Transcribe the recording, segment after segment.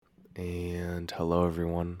And hello,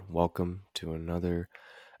 everyone. Welcome to another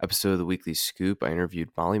episode of the Weekly Scoop. I interviewed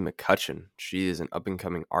Molly McCutcheon. She is an up and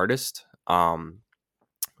coming artist.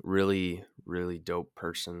 Really dope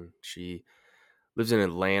person. She lives in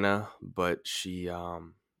Atlanta, but she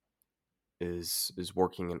is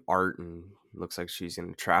working in art and looks like she's going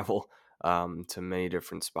to travel to many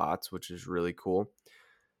different spots, which is really cool.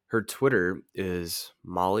 Her Twitter is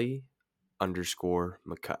Molly_McCutch.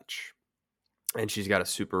 And she's got a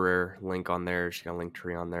super rare link on there. She got a link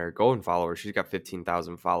tree on there. Go and follow her. She's got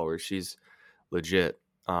 15,000 followers. She's legit.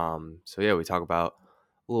 So yeah, we talk about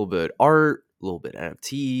a little bit art, a little bit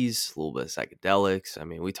NFTs, a little bit of psychedelics. I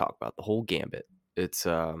mean, we talk about the whole gambit. It's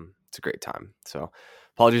a great time. So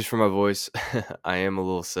apologies for my voice. I am a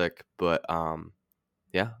little sick, but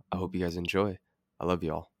yeah, I hope you guys enjoy. I love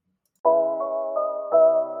y'all.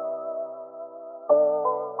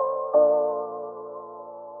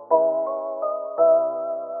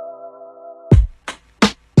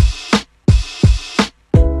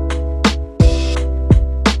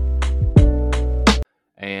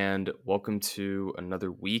 And welcome to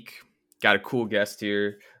another week. Got a cool guest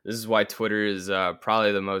here. This is why Twitter is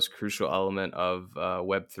probably the most crucial element of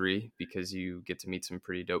Web3 because you get to meet some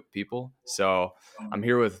pretty dope people. So I'm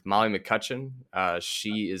here with Molly McCutcheon.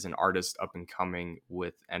 She is an artist up and coming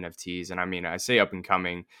with NFTs. And I mean, I say up and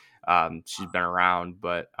coming, she's been around,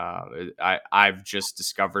 but I've just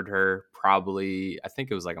discovered her probably, I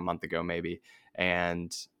think it was like a month ago maybe.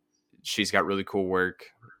 And she's got really cool work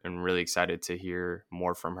and really excited to hear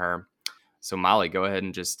more from her. So Molly, go ahead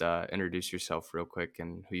and just introduce yourself real quick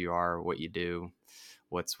and who you are, what you do,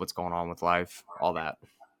 what's going on with life, all that.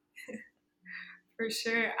 For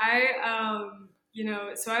sure.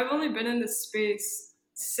 So I've only been in this space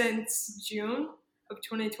since June of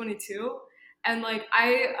 2022. And I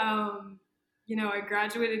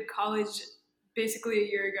graduated college basically a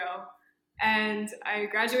year ago. And I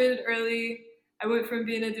graduated early. I went from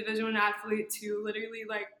being a Division I athlete to literally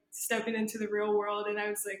like stepping into the real world. And I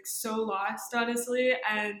was like so lost, honestly.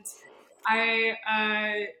 And I,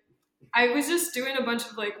 I was just doing a bunch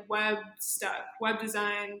of like web stuff, web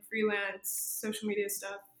design, freelance, social media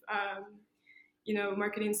stuff,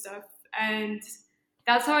 marketing stuff. And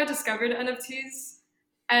that's how I discovered NFTs.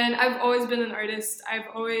 And I've always been an artist. I've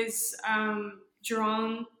always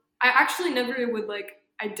drawn. I actually never would like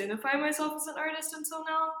identify myself as an artist until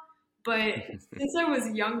now. But since I was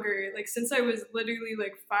younger, like since I was literally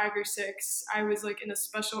like 5 or 6, I was like in a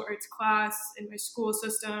special arts class in my school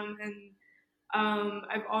system, and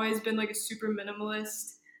I've always been like a super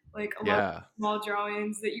minimalist, like a lot of Yeah. small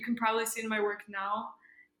drawings that you can probably see in my work now.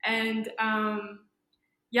 And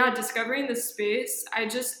discovering the space, I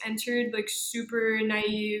just entered like super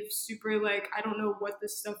naive, super like, I don't know what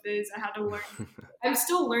this stuff is. I had to learn. I'm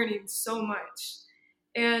still learning so much.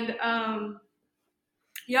 And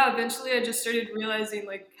eventually I just started realizing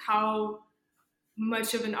like how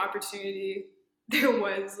much of an opportunity there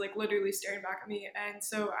was, like literally staring back at me. And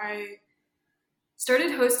so I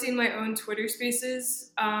started hosting my own Twitter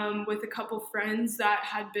spaces with a couple friends that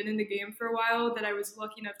had been in the game for a while that I was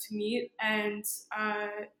lucky enough to meet. And,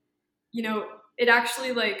 it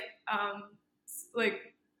actually like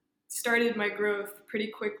started my growth pretty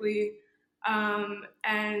quickly.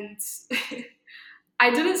 And I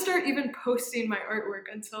didn't start even posting my artwork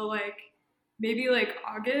until like maybe like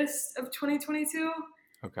August of 2022.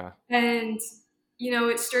 Okay. And,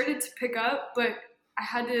 it started to pick up, but I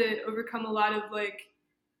had to overcome a lot of like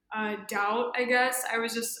doubt, I guess. I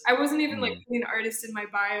wasn't even like putting artist in my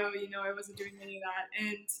bio, I wasn't doing any of that.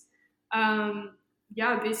 And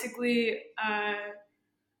basically, I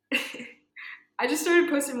just started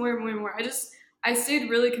posting more and more and more. I stayed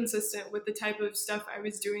really consistent with the type of stuff I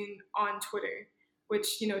was doing on Twitter,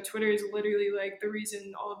 which, Twitter is literally like the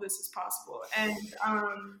reason all of this is possible. And,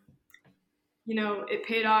 it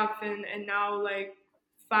paid off, and now like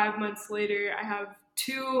 5 months later, I have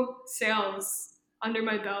 2 sales under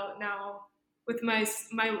my belt now, with my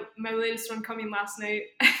latest one coming last night.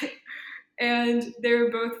 And they were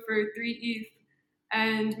both for 3 ETH.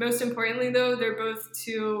 And most importantly, though, they're both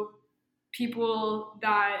to people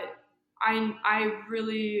that I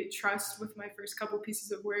really trust with my first couple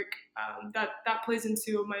pieces of work. That plays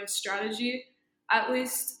into my strategy, at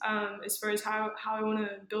least, as far as how I want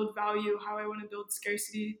to build value, how I want to build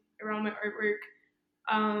scarcity around my artwork.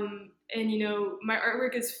 And my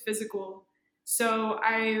artwork is physical, so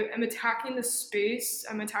I am attacking the space.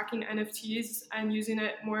 I'm attacking NFTs and using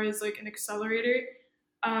it more as like an accelerator,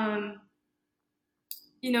 um,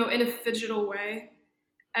 in a digital way.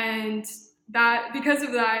 And that, because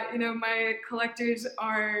of that, my collectors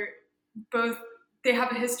are both they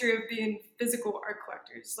have a history of being physical art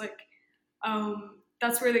collectors. Like,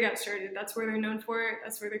 that's where they got started. That's where they're known for it.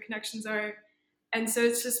 That's where their connections are. And so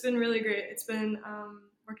it's just been really great. It's been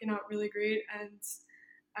working out really great. And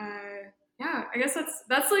yeah, I guess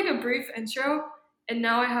that's like a brief intro. And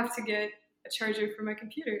now I have to get a charger for my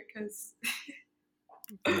computer because.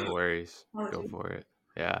 No worries. Go for it.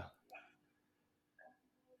 Yeah.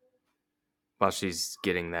 While she's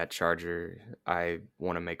getting that charger, I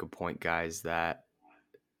want to make a point, guys, that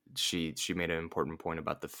she made an important point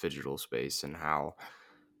about the phygital space and how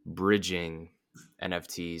bridging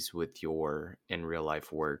NFTs with your in real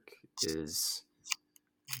life work is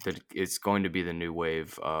that it's going to be the new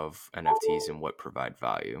wave of NFTs and what provide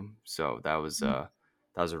value. So that was a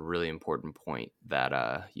really important point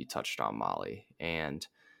that you touched on, Molly. And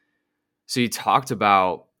so you talked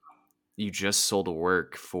about you just sold a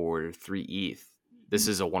work for 3 ETH. This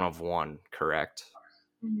is a one of one, correct?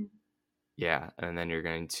 Mm-hmm. Yeah, and then you're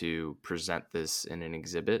going to present this in an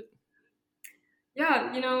exhibit.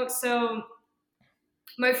 Yeah, so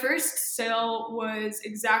my first sale was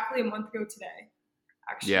exactly a month ago today,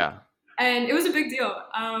 actually. Yeah. And it was a big deal.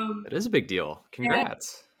 It is a big deal.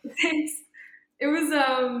 Congrats. Thanks. It was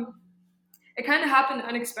it kind of happened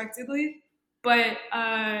unexpectedly, but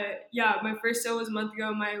yeah, my first sale was a month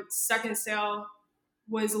ago. My second sale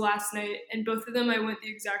was last night, and both of them I went the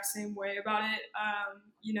exact same way about it.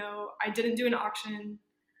 I didn't do an auction.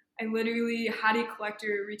 I literally had a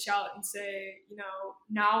collector reach out and say,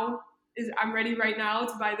 I'm ready right now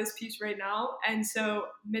to buy this piece right now. And so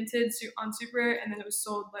minted on Super, and then it was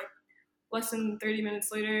sold like less than 30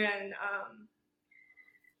 minutes later. And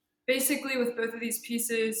basically with both of these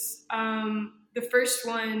pieces, the first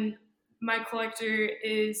one, my collector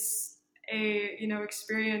is a,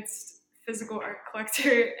 experienced physical art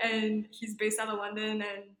collector, and he's based out of London.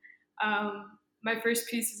 And my first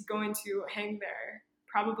piece is going to hang there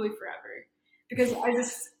probably forever because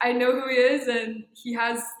I know who he is, and he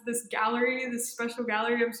has this gallery, this special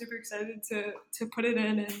gallery. I'm super excited to put it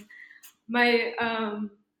in. And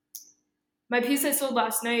my piece I sold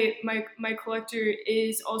last night, my collector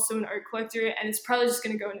is also an art collector, and it's probably just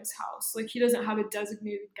going to go in his house. Like, he doesn't have a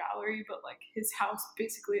designated gallery, but like his house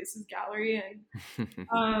basically is his gallery.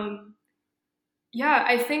 And yeah,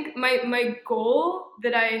 I think my goal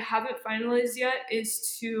that I haven't finalized yet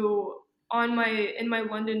is to, in my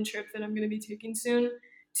London trip that I'm going to be taking soon,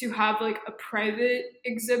 to have like a private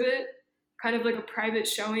exhibit, kind of like a private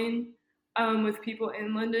showing with people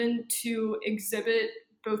in London to exhibit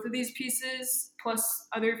both of these pieces plus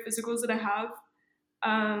other physicals that I have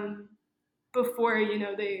before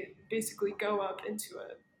they basically go up into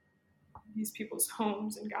these people's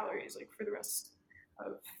homes and galleries like for the rest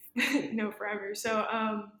of forever. So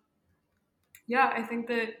yeah, I think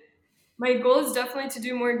that my goal is definitely to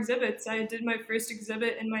do more exhibits. I did my first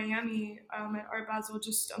exhibit in Miami at Art Basel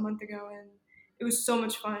just a month ago, and it was so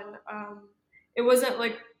much fun. It wasn't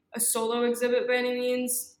like a solo exhibit by any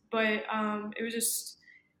means, but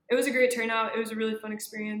it was a great turnout. It was a really fun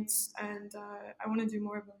experience, and I want to do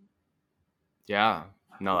more of them. Yeah,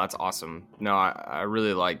 no, that's awesome. No, I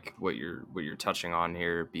really like what you're touching on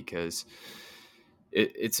here, because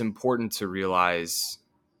it's important to realize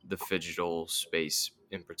the phygital space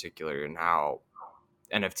in particular and how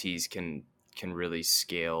NFTs can really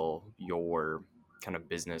scale your kind of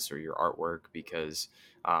business or your artwork, because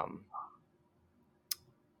I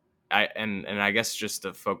guess just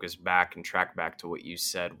to focus back and track back to what you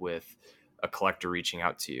said with a collector reaching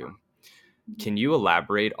out to you. Can you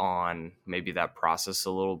elaborate on maybe that process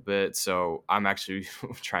a little bit? So I'm actually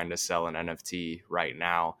trying to sell an NFT right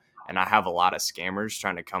now, and I have a lot of scammers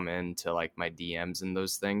trying to come into like my DMs and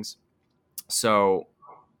those things. So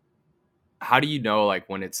how do you know like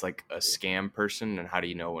when it's like a scam person, and how do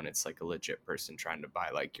you know when it's like a legit person trying to buy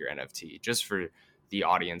like your NFT? Just for the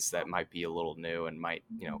audience that might be a little new and might,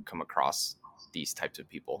 come across these types of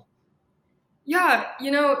people. Yeah,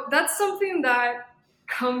 that's something that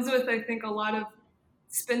comes with, I think, a lot of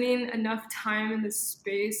spending enough time in this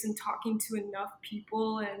space and talking to enough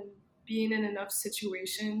people and being in enough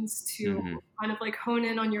situations to kind of like hone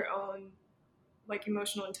in on your own like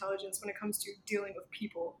emotional intelligence when it comes to dealing with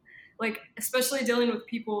people, like especially dealing with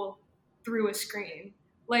people through a screen.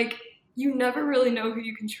 Like, you never really know who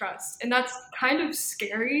you can trust, and that's kind of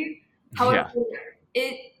scary. However,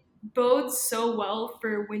 it bodes so well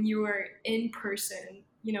for when you are in person,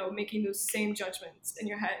 making those same judgments in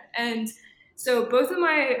your head. And so both of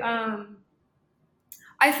my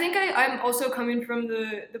I think I'm also coming from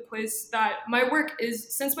the place that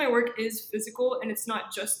since my work is physical and it's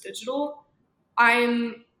not just digital,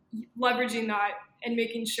 I'm leveraging that and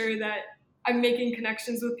making sure that I'm making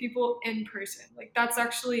connections with people in person. Like that's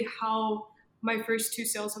actually how my first two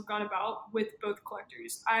sales have gone about with both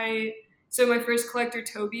collectors. So my first collector,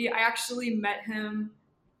 Toby, I actually met him,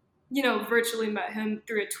 virtually met him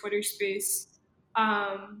through a Twitter space.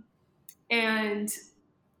 Um, and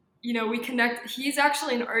we connect. He's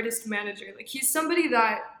actually an artist manager. Like he's somebody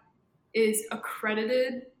that is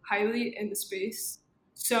accredited highly in the space.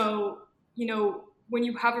 So, when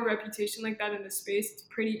you have a reputation like that in the space, it's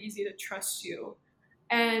pretty easy to trust you.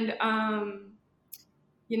 And,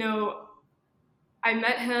 you know, I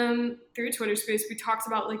met him through Twitter space. We talked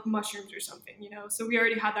about like mushrooms or something, so we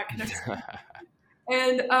already had that connection.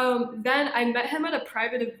 And then I met him at a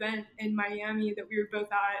private event in Miami that we were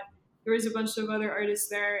both at. There was a bunch of other artists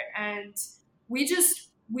there, and we just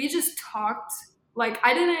talked. Like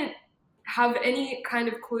I didn't have any kind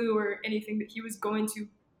of clue or anything that he was going to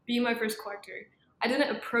be my first collector. I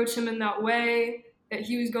didn't approach him in that way that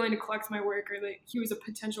he was going to collect my work or like he was a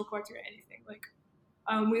potential collector or anything. Like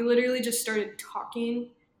we literally just started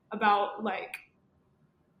talking about like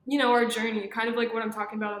our journey, kind of like what I'm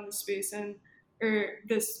talking about on this space and or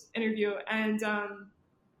this interview, and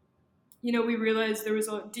we realized there was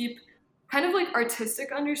a deep kind of like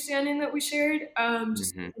artistic understanding that we shared,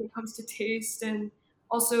 just Mm-hmm. when it comes to taste. And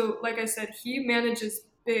also, like I said, he manages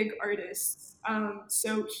big artists,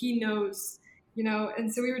 so he knows,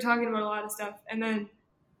 and so we were talking about a lot of stuff. And then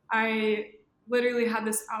I literally had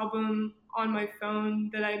this album on my phone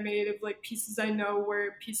that I made of like pieces I know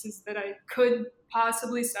were pieces that I could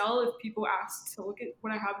possibly sell if people asked to look at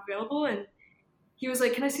what I have available. And he was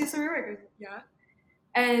like, "Can I see some of your work?" I was like, "Yeah."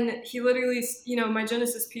 And he literally, my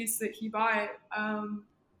Genesis piece that he bought,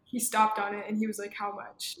 he stopped on it and he was like, "How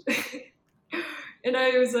much?" And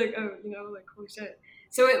I was like, "Oh, like holy shit."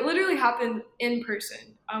 So it literally happened in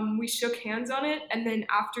person. We shook hands on it, and then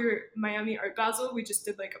after Miami Art Basel, we just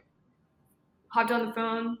did like hopped on the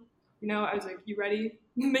phone. I was like, "You ready?"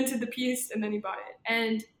 Minted the piece, and then he bought it.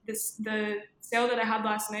 And the sale that I had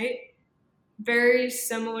last night, very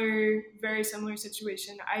similar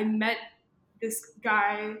situation. I met this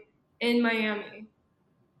guy in Miami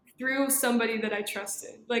through somebody that I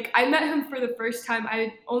trusted. Like I met him for the first time.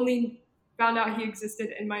 I only found out he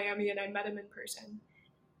existed in Miami, and I met him in person.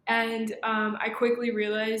 And I quickly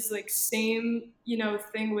realized, like, same,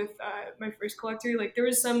 thing with my first collector. Like there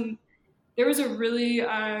was a really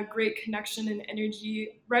great connection and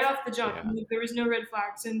energy right off the jump. Yeah. Like, there was no red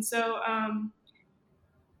flags, and so I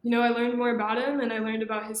learned more about him, and I learned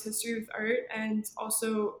about his history with art, and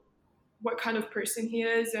also what kind of person he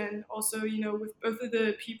is. And also, with both of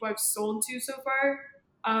the people I've sold to so far,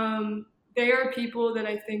 they are people that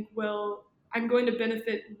I think I'm going to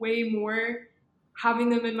benefit way more having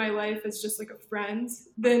them in my life as just like a friend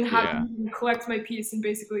than Yeah. having them collect my piece and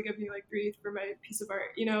basically give me like breathe for my piece of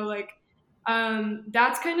art. Like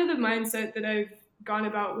that's kind of the mindset that I've gone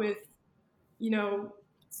about with, you know,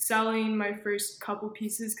 selling my first couple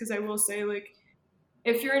pieces. Because I will say, like,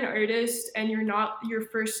 if you're an artist and your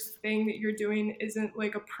first thing that you're doing isn't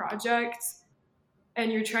like a project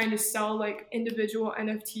and you're trying to sell like individual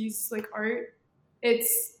NFTs like art,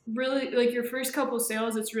 it's really like your first couple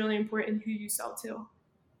sales, it's really important who you sell to.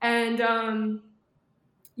 And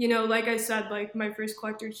like I said, like my first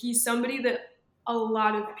collector, he's somebody that a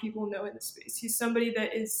lot of people know in the space. He's somebody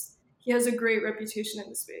he has a great reputation in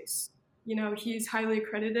the space. He's highly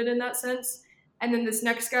accredited in that sense. And then this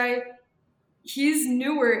next guy, he's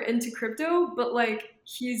newer into crypto, but like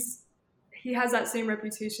he has that same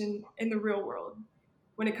reputation in the real world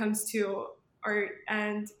when it comes to art.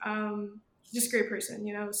 And he's just a great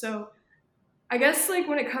person. So I guess like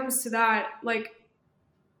when it comes to that, like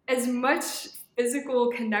as much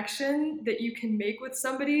physical connection that you can make with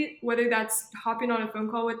somebody, whether that's hopping on a phone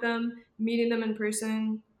call with them, meeting them in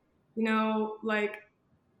person, like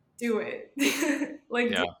do it.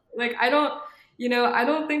 like Yeah. like I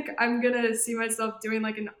don't think I'm gonna see myself doing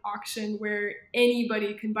like an auction where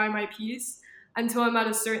anybody can buy my piece until I'm at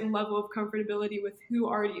a certain level of comfortability with who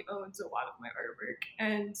already owns a lot of my artwork.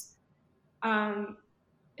 And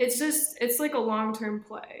it's like a long-term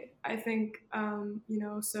play, I think.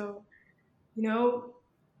 So you know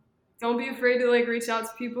don't be afraid to like reach out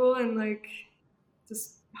to people and like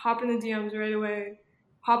just hop in the DMs right away.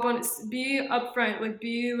 Hop on, be upfront, like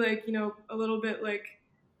be like a little bit like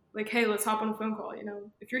hey, let's hop on a phone call.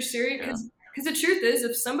 If you're serious, Yeah. because the truth is,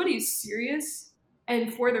 if somebody's serious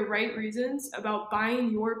and for the right reasons about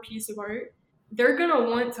buying your piece of art, they're gonna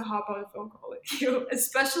want to hop on a phone call with you,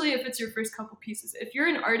 especially if it's your first couple pieces. If you're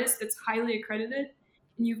an artist that's highly accredited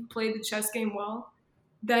and you've played the chess game well,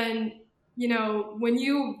 then when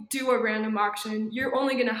you do a random auction, you're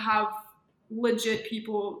only gonna have legit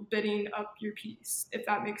people bidding up your piece, if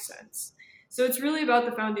that makes sense. So it's really about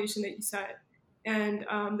the foundation that you set and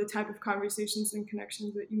the type of conversations and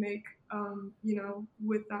connections that you make,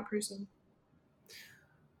 with that person.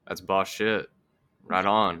 That's boss shit. Right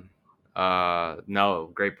on.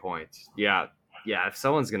 No, great point. Yeah, yeah. If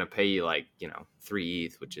someone's gonna pay you like 3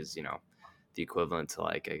 ETH, which is the equivalent to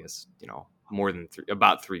like I guess more than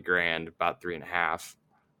about 3 grand, about three and a half.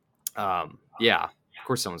 Yeah, of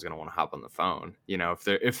course someone's gonna want to hop on the phone.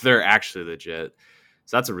 If they're actually legit.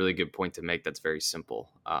 So that's a really good point to make. That's very simple.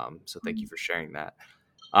 So thank you for sharing that.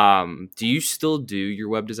 Do you still do your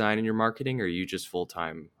web design and your marketing, or are you just full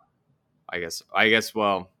time? I guess.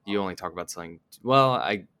 Well, you only talk about selling. Well,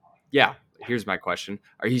 yeah. Here's my question: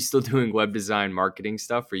 are you still doing web design, marketing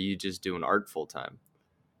stuff, or are you just doing art full time?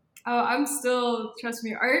 I'm still, trust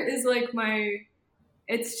me, art is like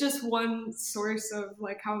it's just one source of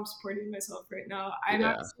like how I'm supporting myself right now.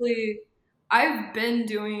 Yeah. I've been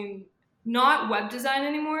doing not web design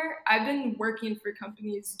anymore. I've been working for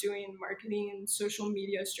companies doing marketing and social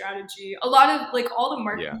media strategy. A lot of like all the Yeah.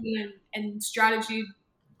 marketing and strategy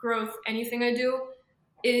growth, anything I do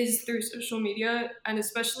is through social media and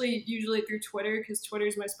especially usually through Twitter because Twitter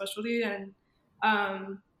is my specialty. And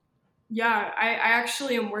um, yeah, I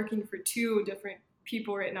actually am working for two different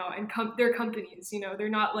people right now, and they're companies. They're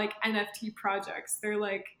not like NFT projects. They're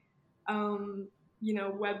like,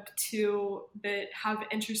 Web two that have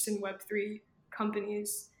interest in Web three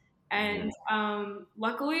companies. Mhm. And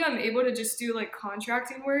luckily, I'm able to just do like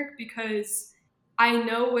contracting work because I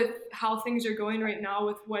know with how things are going right now,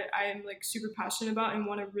 with what I am like super passionate about and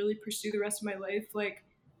want to really pursue the rest of my life, like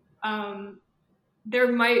um,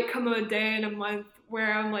 there might come a day in a month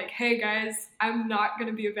where I'm like, hey guys, I'm not going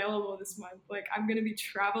to be available this month. Like, I'm going to be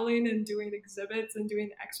traveling and doing exhibits and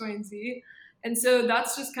doing X, Y, and Z. And so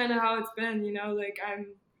that's just kind of how it's been, like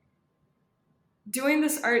I'm doing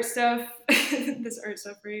this art stuff,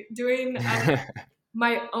 right? Doing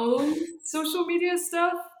my own social media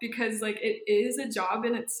stuff because like it is a job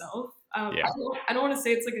in itself. Yeah, of I don't want to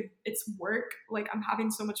say it's like it's work. Like I'm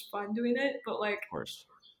having so much fun doing it, but like course.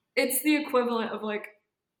 it's the equivalent of like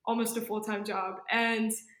almost a full-time job.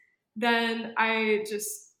 And then I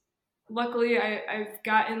just luckily I've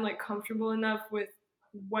gotten like comfortable enough with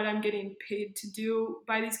what I'm getting paid to do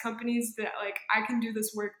by these companies that like I can do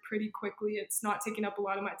this work pretty quickly. It's not taking up a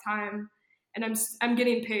lot of my time and I'm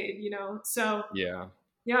getting paid, So Yeah.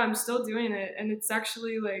 yeah, I'm still doing it and it's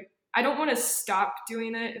actually like I don't want to stop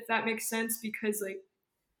doing it if that makes sense because like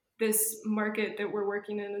this market that we're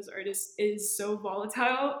working in as artists is so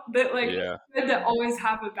volatile that like Yeah. it's good to always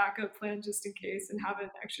have a backup plan just in case and have an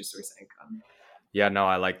extra source of income. Yeah, no,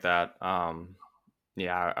 I like that.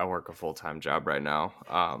 Yeah, I work a full-time job right now.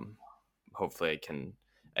 Hopefully I can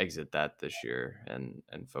exit that this year and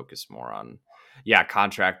focus more on, yeah,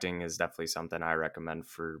 contracting is definitely something I recommend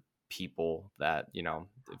for people that,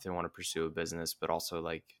 if they want to pursue a business, but also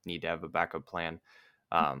like need to have a backup plan.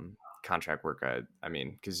 Contract work, I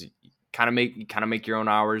mean, because you kind of make your own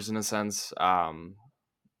hours in a sense.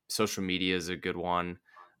 Social media is a good one.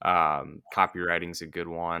 Copywriting is a good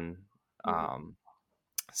one. Yeah. Um,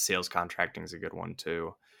 Sales contracting is a good one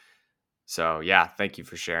too. So yeah, thank you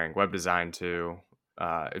for sharing. Web design too.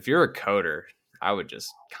 If you're a coder, I would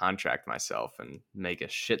just contract myself and make a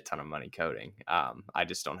shit ton of money coding. I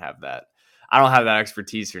just don't have that. I don't have that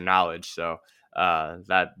expertise or knowledge, so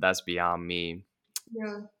that's beyond me.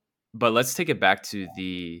 Yeah. But let's take it back to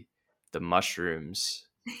the mushrooms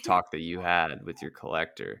talk that you had with your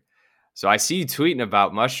collector. So I see you tweeting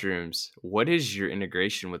about mushrooms. What is your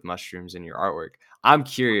integration with mushrooms in your artwork? I'm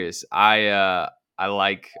curious. I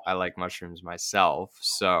like mushrooms myself,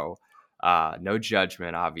 so no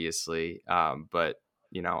judgment, obviously. But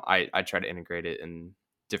I try to integrate it in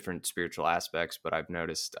different spiritual aspects. But I've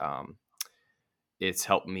noticed it's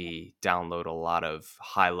helped me download a lot of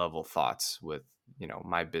high level thoughts with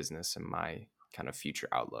my business and my kind of future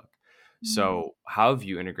outlook. Mhm. So how have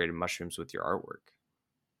you integrated mushrooms with your artwork?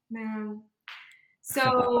 Man.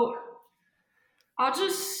 So I'll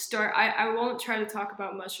just start. I won't try to talk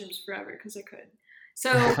about mushrooms forever because I could.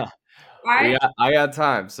 So I I got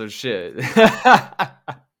time, so shit. I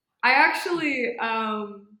actually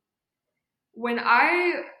when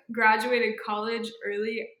I graduated college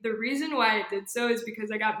early, the reason why I did so is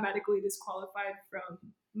because I got medically disqualified from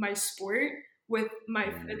my sport with my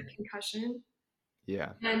fifth Mm, concussion.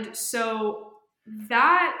 yeah. And so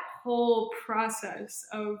that whole process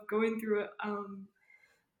of going through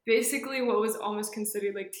basically what was almost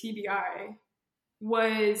considered like TBI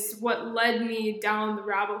was what led me down the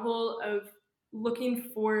rabbit hole of looking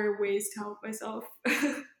for ways to help myself.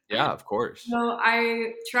 Yeah, of course. No,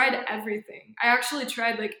 I tried everything. I actually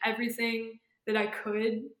tried like everything that I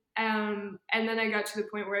could. And then I got to the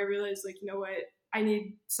point where I realized, like, you know what, I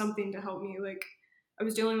need something to help me. Like, I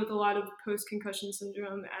was dealing with a lot of post concussion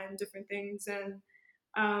syndrome and different things. And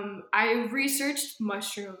I researched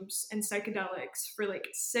mushrooms and psychedelics for like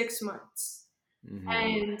 6 months. Hmm.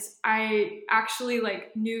 And I actually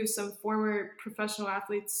like knew some former professional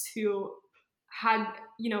athletes who had,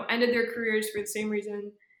 ended their careers for the same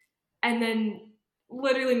reason, and then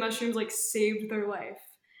literally mushrooms like saved their life.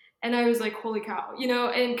 And I was like, holy cow,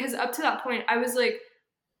 and because up to that point I was like,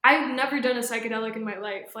 I've never done a psychedelic in my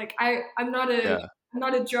life. Like, Yeah. I'm not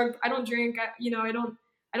a drug, I don't drink,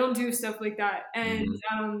 I don't do stuff like that. And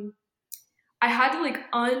Hmm. I had to like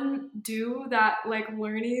undo that like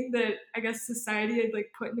learning that I guess society had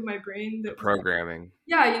like put into my brain, The that was like, programming.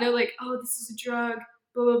 yeah, like, oh, this is a drug,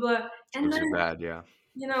 blah blah blah. And Drugs then are bad. Yeah.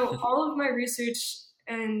 all of my research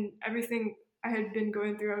and everything I had been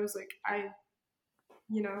going through, I was like,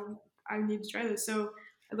 you know, I need to try this. So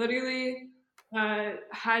I literally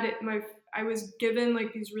had it. I was given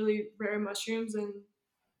like these really rare mushrooms, and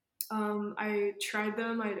I tried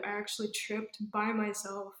them. I actually tripped by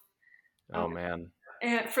myself, uh, Oh man.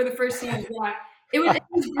 and for the first time. Yeah, it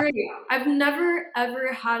was great. I've never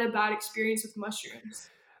ever had a bad experience with mushrooms,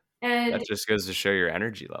 and That just goes to show your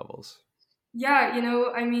energy levels. yeah,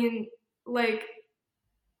 I mean, like,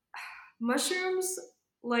 mushrooms,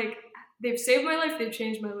 like, they've saved my life, they've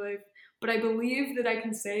changed my life, but I believe that I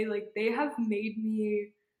can say like they have made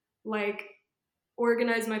me like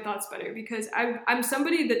organize my thoughts better, because I'm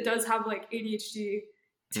somebody that does have like ADHD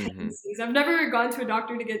Hmm. tendencies. I've never gone to a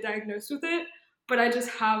doctor to get diagnosed with it, but I just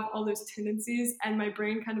have all those tendencies and my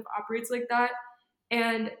brain kind of operates like that.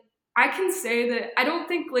 And I can say that I don't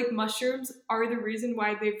think like mushrooms are the reason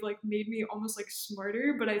why they've like made me almost like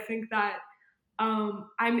smarter, but I think that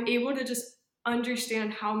I'm able to just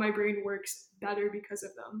understand how my brain works better because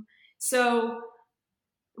of them. So,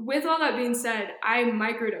 with all that being said, I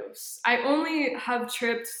microdose. I only have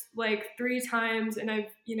tripped like 3 times, and I've,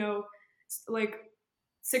 like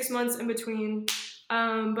 6 months in between.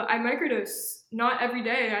 But I microdose not every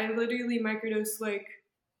day. I literally microdose like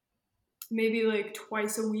maybe like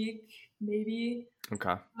twice a week, maybe.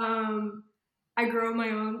 Okay. Um, I grow my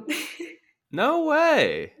own. No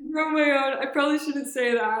way. Grow my own. I probably shouldn't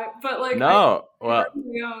say that, but like No. I grow Well,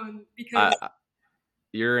 my own because I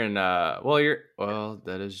you're in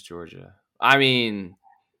that is Georgia. I mean,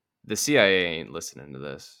 the CIA ain't listening to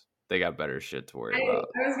this. They got better shit to worry about.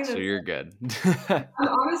 I was So gonna. you're good. I'm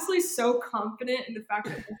honestly so confident in the fact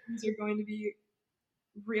that mushrooms are going to be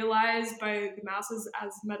realized by the masses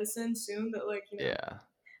as medicine soon, that like, Yeah.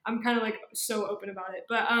 I'm kind of like so open about it.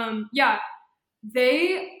 But yeah,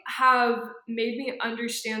 they have made me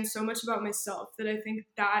understand so much about myself that I think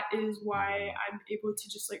that is why Mhm. I'm able to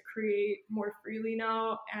just like create more freely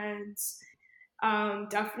now. And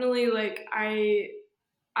definitely like I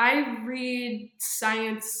read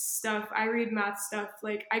science stuff, I read math stuff,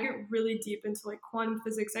 like I get really deep into like quantum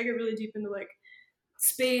physics, I get really deep into like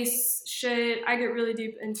space shit, I get really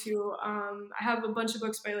deep into I have a bunch of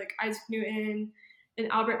books by like Isaac Newton and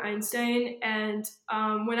Albert Einstein. And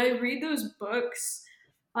when I read those books,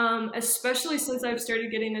 especially since I've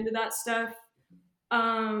started getting into that stuff,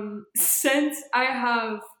 since I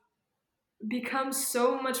have become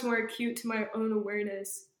so much more acute to my own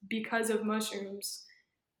awareness because of mushrooms,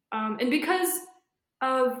 and because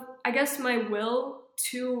of, I guess, my will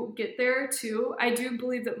to get there too. I do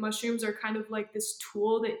believe that mushrooms are kind of like this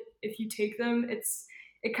tool that if you take them,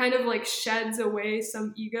 it kind of like sheds away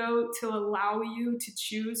some ego to allow you to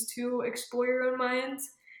choose to explore your own mind.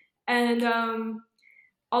 And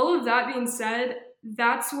all of that being said,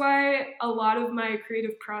 that's why a lot of my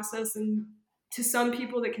creative process, and to some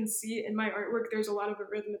people that can see it in my artwork, there's a lot of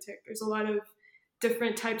arithmetic. There's a lot of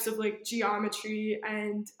different types of like geometry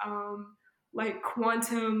and like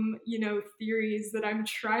quantum, theories that I'm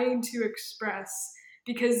trying to express,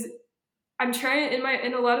 because I'm trying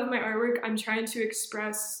in a lot of my artwork, I'm trying to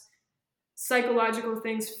express psychological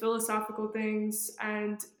things, philosophical things,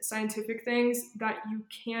 and scientific things that you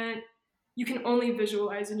can only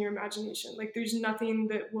visualize in your imagination. Like, there's nothing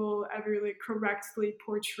that will ever like correctly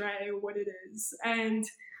portray what it is. And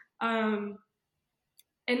um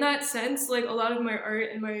in that sense, like a lot of my art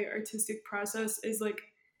and my artistic process is like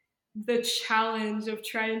the challenge of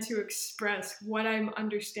trying to express what I'm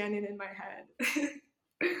understanding in my head.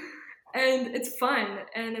 And it's fun,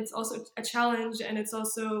 and it's also a challenge, and it's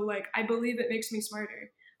also like I believe it makes me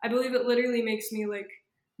smarter. I believe it literally makes me like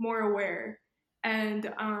more aware.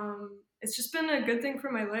 And it's just been a good thing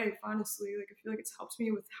for my life, honestly. Like, I feel like it's helped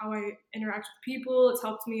me with how I interact with people. It's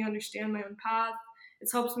helped me understand my own path.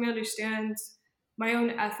 It's helped me understand my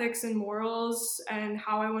own ethics and morals and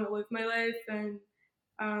how I want to live my life. And,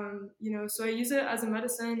 so I use it as a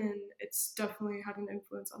medicine, and it's definitely had an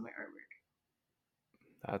influence on my artwork.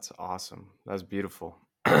 That's awesome. That's beautiful.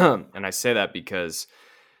 And I say that because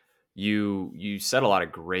you said a lot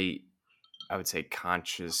of great, I would say,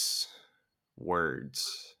 conscious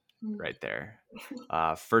words Mm. right there.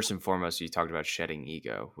 First and foremost, you talked about shedding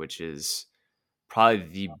ego, which is probably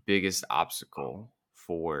the biggest obstacle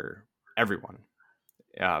for everyone,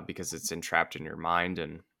 because it's entrapped in your mind,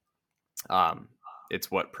 and um,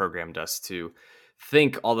 it's what programmed us to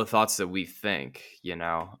think all the thoughts that we think,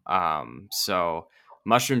 so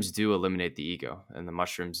mushrooms do eliminate the ego, and the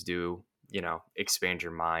mushrooms do, expand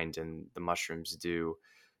your mind, and the mushrooms do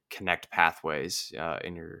connect pathways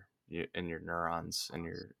in your neurons and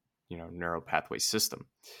your neural pathway system.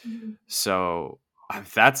 Mhm. So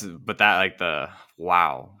that like the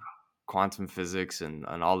wow, quantum physics and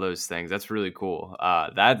all those things, that's really cool.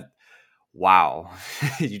 That wow.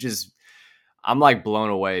 you just I'm like blown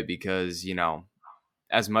away because,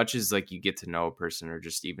 as much as like you get to know a person or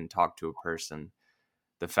just even talk to a person,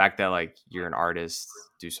 the fact that like you're an artist,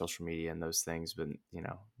 do social media and those things, but you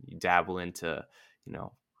dabble into, you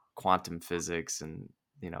know, quantum physics and,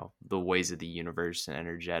 the ways of the universe and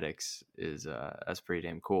energetics is that's pretty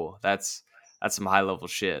damn cool. That's some high level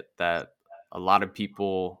shit that a lot of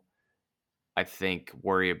people I think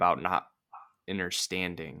worry about not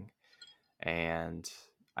understanding. And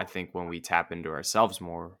I think when we tap into ourselves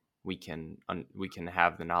more, we can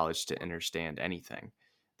have the knowledge to understand anything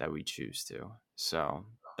that we choose to. So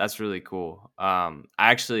that's really cool.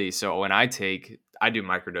 So when I do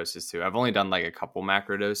microdoses too. I've only done like a couple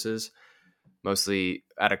macrodoses, mostly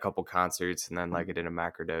at a couple concerts, and then like I did a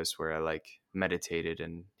macrodose where I like meditated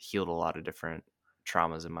and healed a lot of different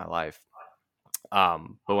traumas in my life.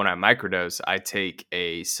 But when I microdose, I take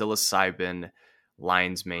a psilocybin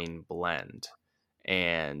lion's mane blend.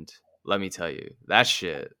 And let me tell you, that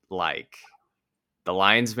shit, like the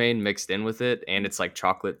lion's mane mixed in with it, and it's like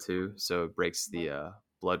chocolate too, so it breaks the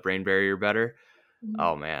blood brain barrier better. Mhm.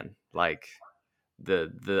 Oh man, like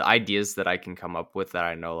the ideas that I can come up with that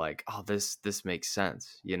I know like, oh, this makes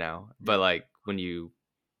sense, But like when you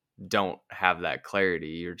don't have that clarity,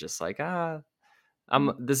 you're just like,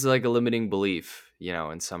 this is like a limiting belief,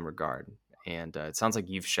 in some regard. And it sounds like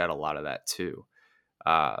you've shed a lot of that too.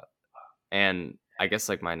 Uh, and I guess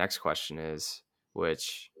like my next question is,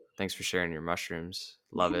 which thanks for sharing your mushrooms.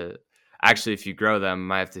 Love it. Actually, if you grow them,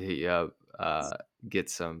 I might have to hit you up, get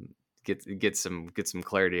some, get some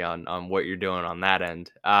clarity on what you're doing on that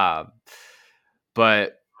end.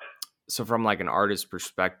 But so from like an artist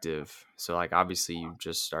perspective, so like obviously you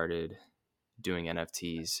just started doing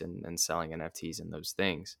NFTs and selling NFTs and those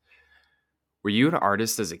things. Were you an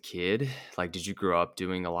artist as a kid? Like, did you grow up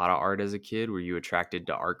doing a lot of art as a kid? Were you attracted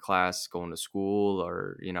to art class, going to school,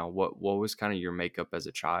 or what was kind of your makeup as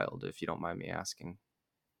a child, if you don't mind me asking?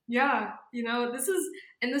 Yeah, this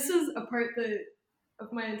is a part that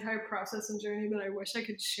of my entire process and journey that I wish I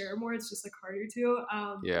could share more. It's just like harder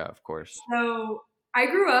to. Yeah, of course. So I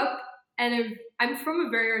grew up, and I'm from a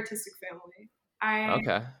very artistic family. I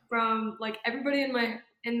Okay. from like everybody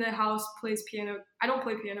in the house plays piano. I don't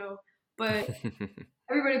play piano, but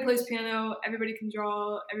everybody plays piano. Everybody can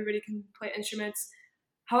draw. Everybody can play instruments.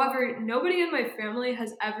 However, nobody in my family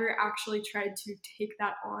has ever actually tried to take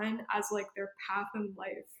that on as like their path in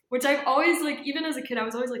life, which I've always like, even as a kid, I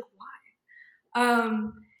was always like, why?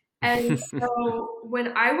 And so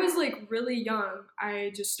when I was like really young,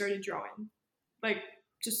 I just started drawing. Like,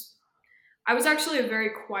 just, I was actually a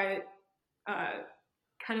very quiet, uh,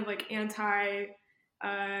 kind of like anti,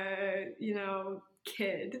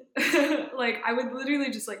 kid. Like, I would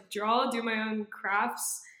literally just like draw, do my own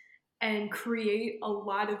crafts, and create a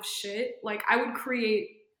lot of shit. Like, I would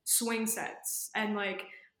create swing sets and like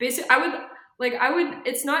basically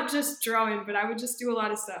it's not just drawing, but I would just do a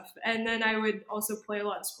lot of stuff. And then I would also play a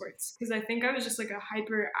lot of sports because I think I was just like a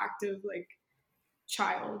hyperactive like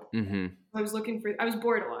child. hmm I was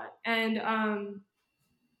bored a lot. And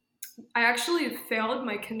I actually failed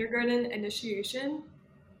my kindergarten initiation,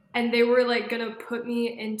 and they were like gonna put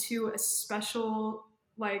me into a special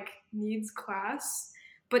like needs class,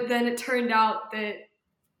 but then it turned out that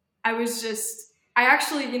I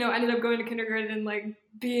actually, ended up going to kindergarten and like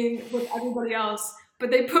being with everybody else,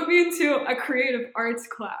 but they put me into a creative arts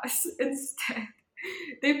class instead.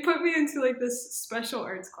 They put me into like this special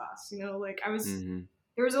arts class, like hmm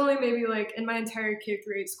there was only maybe in my entire K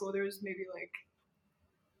through 8 school, there was maybe like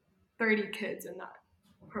 30 kids in that.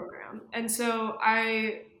 program. And so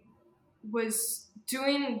I was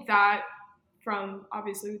doing that from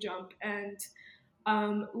obviously the jump. And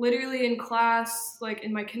literally in class, like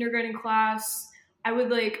in my kindergarten class, I would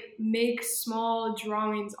like make small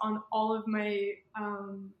drawings on all of my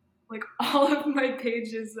like all of my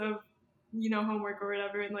pages of homework or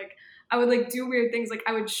whatever, and like I would like do weird things. Like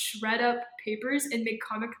I would shred up papers and make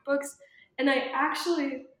comic books, and I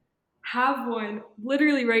actually have one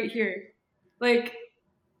literally right here. Like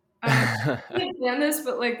I didn't plan this,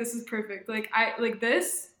 but like this is perfect. Like I like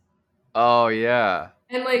this, Oh yeah.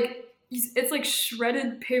 and like it's like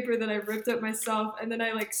shredded paper that I ripped up myself, and then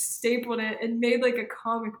I like stapled it and made like a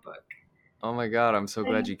comic book. Oh my God, I'm so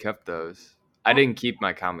glad And you kept those. I didn't keep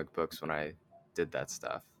my comic books when I did that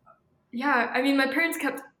stuff. yeah, I mean, my parents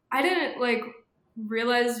kept. I didn't like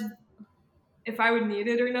realize if I would need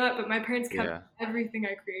it or not, but my parents kept Yeah. everything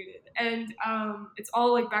I created, and it's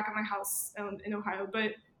all like back at my house in Ohio.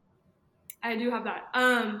 But I do have that.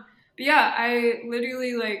 But yeah, I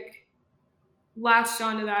literally like latched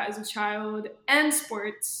onto that as a child and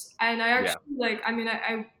sports, and I Yeah. actually like. I mean,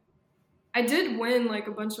 I did win like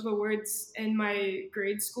a bunch of awards in my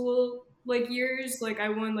grade school like years. Like I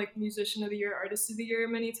won like musician of the year, artist of the year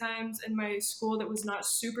many times in my school that was not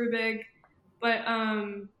super big. But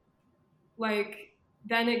like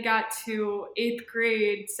then it got to 8th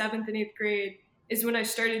grade, 7th and 8th grade is when I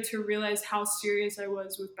started to realize how serious I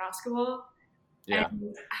was with basketball Yeah.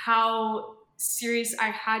 and how serious I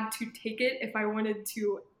had to take it if I wanted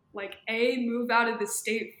to like move out of the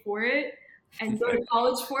state for it and go to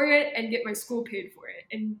college for it and get my school paid for it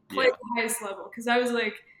and play Yeah. at the highest level, because I was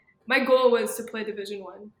like my goal was to play Division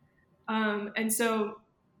 1. And so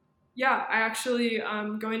yeah, I actually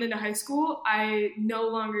going into high school, I no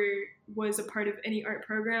longer was a part of any art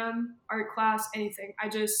program, art class, anything. I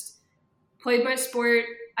just played my sport.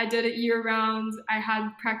 I did it year round. I had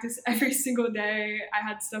practice every single day. I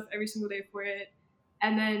had stuff every single day for it.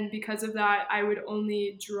 And then because of that, I would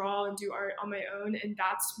only draw and do art on my own. And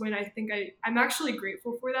that's when I think I'm actually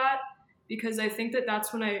grateful for that, because I think that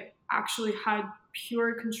that's when I actually had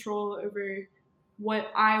pure control over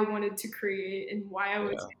what I wanted to create and why I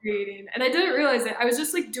was Yeah. creating. And I didn't realize it. I was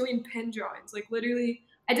just like doing pen drawings. Like literally,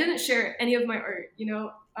 I didn't share any of my art,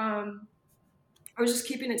 I was just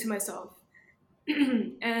keeping it to myself.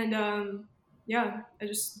 And yeah, I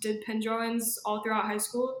just did pen drawings all throughout high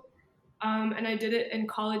school. And I did it in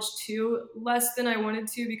college too, less than I wanted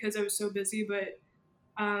to because I was so busy. But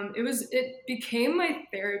it became my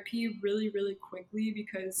therapy really, really quickly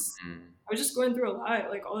because Mm. I was just going through a lot,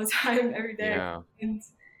 like all the time, every day. Yeah. And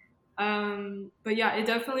but yeah, it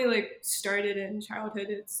definitely like started in childhood.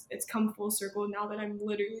 It's come full circle now that I'm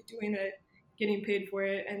literally doing it, getting paid for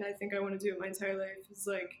it, and I think I want to do it my entire life. It's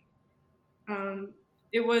like um,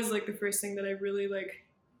 it was like the first thing that I really like,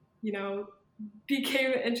 you know,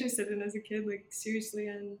 became interested in as a kid, like seriously,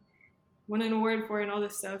 and won an award for it and all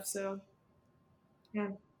this stuff. So yeah.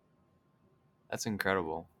 That's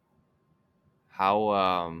incredible. How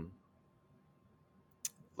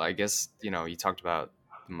I guess, you talked about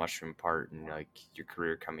the mushroom part and like your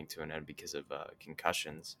career coming to an end because of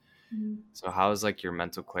concussions. Mhm. So how is like your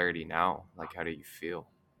mental clarity now? Like how do you feel?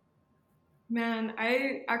 Man,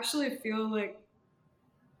 I actually feel like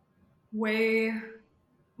way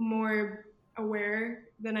more aware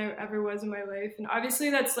than I ever was in my life. And obviously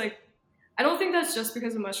that's like I don't think that's just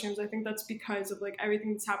because of mushrooms. I think that's because of like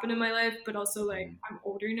everything that's happened in my life, but also like Mm. I'm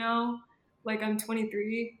older now. Like I'm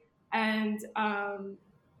 23, and I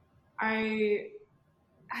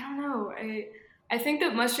I don't know. I think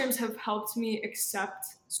that mushrooms have helped me accept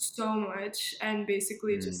so much and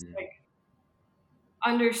basically just Mm. like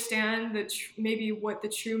understand that maybe what the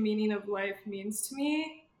true meaning of life means to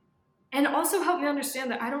me, and also help me understand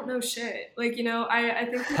that I don't know shit. Like I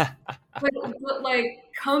think but like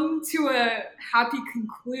come to a happy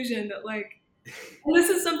conclusion that like, and this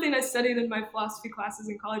is something I studied in my philosophy classes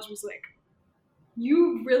in college, was like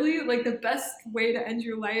you really like the best way to end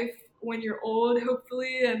your life when you're old,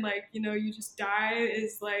 hopefully, and like you just die,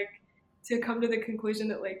 is like to come to the conclusion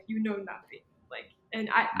that like you know nothing. Like, and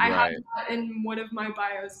I have Right. that in one of my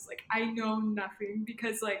bios, is like I know nothing,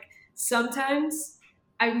 because like sometimes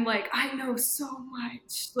I'm like I know so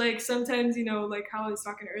much. Like sometimes like how I was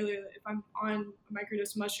talking earlier, that if I'm on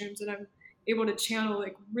microdose mushrooms and I'm able to channel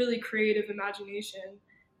like really creative imagination,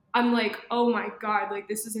 I'm like, oh my God, like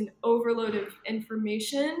this is an overload of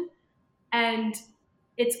information, and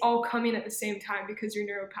it's all coming at the same time because your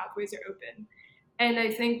neural pathways are open. And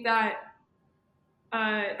I think that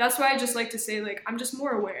that's why I just like to say, like, I'm just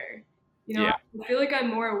more aware. Yeah. I feel like I'm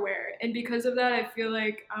more aware. And because of that, I feel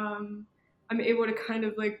like I'm able to kind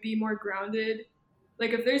of like be more grounded.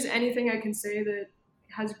 like if there's anything I can say that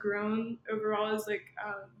has grown overall is like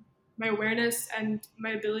my awareness and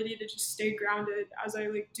my ability to just stay grounded as I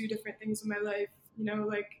like do different things in my life. You know,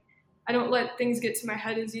 like I don't let things get to my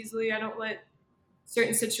head as easily. I don't let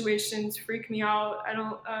certain situations freak me out. I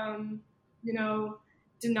don't, you know,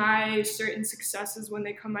 deny certain successes when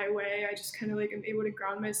they come my way. I just kind of like am able to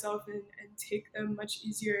ground myself and take them much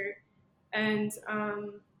easier. And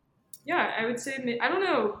yeah, I would say, I don't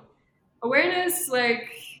know, awareness,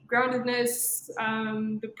 like groundedness,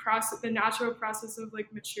 the process, the natural process of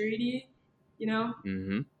like maturity, you know,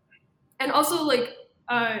 Mm-hmm. and also like,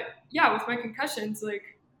 uh, yeah, with my concussions,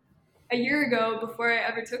 like a year ago, before I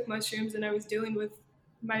ever took mushrooms, and I was dealing with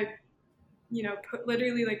my, you know,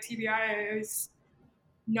 literally like TBI, I was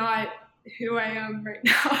not who I am right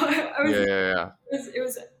now. I was, Yeah, yeah, yeah.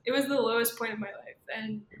 it was the lowest point of my life,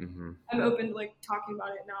 and Mm-hmm. I'm open to like talking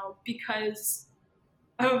about it now because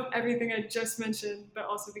of everything I just mentioned, but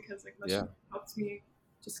also because like Yeah. mushroom helps me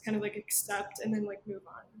just kind of like accept and then like move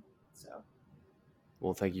on. So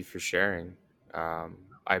Well, thank you for sharing.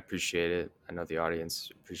 I appreciate it. I know the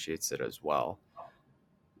audience appreciates it as well.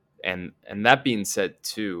 And that being said,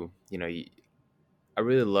 too, I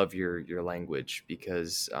really love your language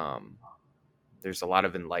because there's a lot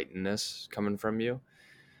of enlightenedness coming from you.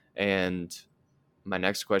 And my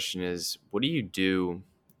next question is, what do you do?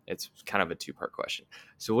 It's kind of a two-part question.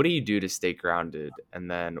 So, what do you do to stay grounded?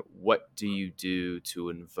 And then, what do you do to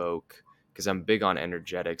invoke? Because I'm big on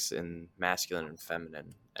energetics, and masculine and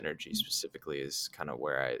feminine energy specifically is kind of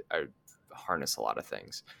where I harness a lot of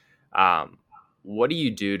things. Um, what do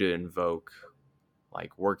you do to invoke,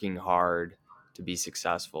 like, working hard to be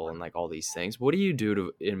successful and like all these things? What do you do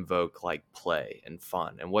to invoke like play and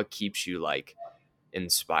fun? And what keeps you like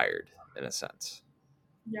inspired in a sense?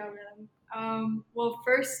 yeah, man. Well,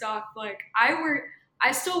 first off, like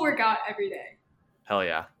I still work out every day. Hell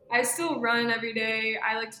yeah. I still run every day.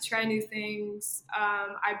 I like to try new things.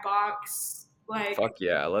 I box. Like, Fuck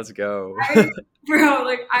yeah, let's go. I, bro,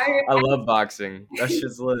 like I love boxing. That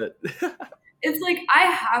shit's lit. it's like I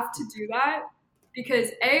have to do that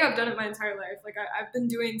because I've done it my entire life. Like I've been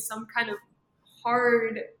doing some kind of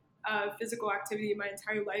hard physical activity my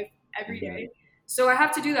entire life every Hmm. day. So I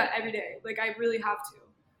have to do that every day. Like I really have to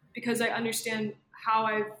because I understand how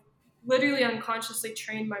I've literally unconsciously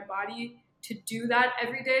trained my body to do that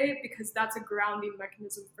every day because that's a grounding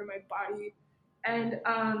mechanism for my body. And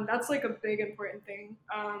that's like a big important thing.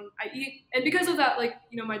 I eat, and because of that, like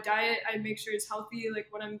you know, my diet, I make sure is healthy. Like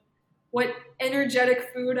what energetic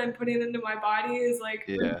food I'm putting into my body is like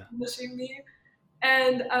Yeah. replenishing me.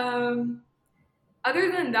 And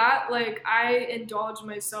other than that, like I indulge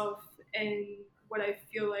myself in what I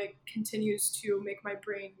feel like continues to make my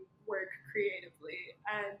brain work creatively.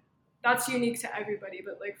 And that's unique to everybody.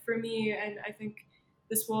 But like for me, and I think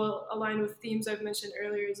this will align with themes I've mentioned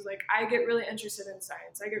earlier, is like I get really interested in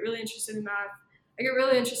science. I get really interested in math. I get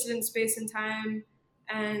really interested in space and time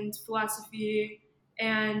and philosophy.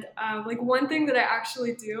 And like one thing that I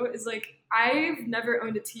actually do is like I've never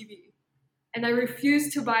owned a TV and I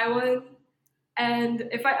refuse to buy one, and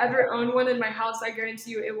if I ever own one in my house, I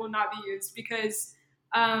guarantee you it will not be used because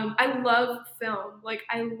I love film. Like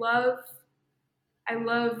I love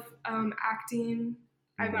acting.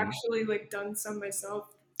 I've Hmm. actually like done some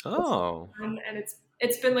myself, Oh. and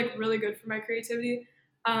it's been like really good for my creativity.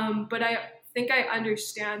 But I think I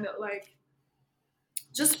understand that like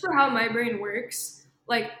just for how my brain works,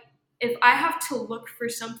 like if I have to look for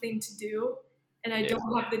something to do and I Yeah.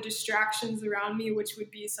 don't have the distractions around me, which would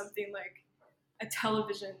be something like a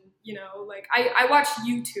television, you know, like I watch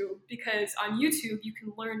YouTube because on YouTube you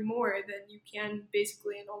can learn more than you can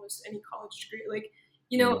basically in almost any college degree. Like,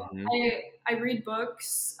 you know, Hmm. I read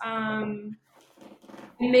books,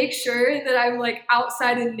 and make sure that I'm like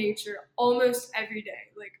outside in nature almost every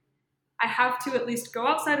day. Like I have to at least go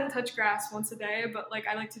outside and touch grass once a day, but like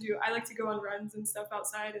I like to go on runs and stuff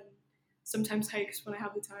outside and sometimes hikes when I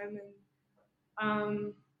have the time. And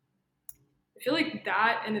um, I feel like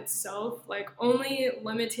that in itself, like only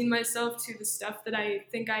limiting myself to the stuff that I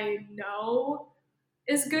think I know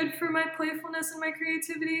is good for my playfulness and my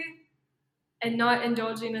creativity, and not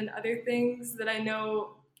indulging in other things that I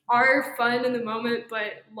know are fun in the moment,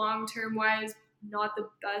 but long term wise, not the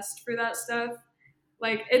best for that stuff.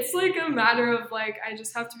 Like it's like a matter of like I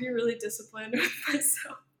just have to be really disciplined with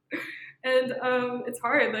myself, and it's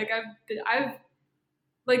hard. Like I've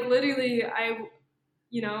like literally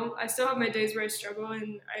you know, I still have my days where I struggle,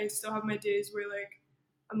 and I still have my days where like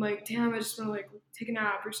I'm like, damn, I just want to like take a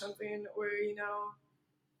nap or something, or you know,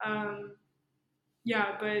 um,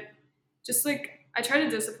 yeah. But just like I try to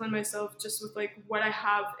discipline myself just with like what I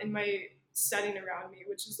have in my setting around me,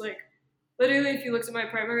 which is like literally, if you looked at my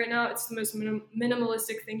apartment right now, it's the most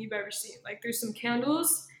minimalistic thing you've ever seen. Like there's some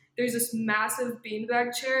candles, there's this massive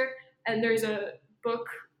beanbag chair, and there's a book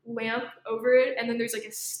lamp over it, and then there's like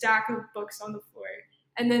a stack of books on the floor.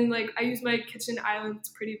 And then like I use my kitchen island, it's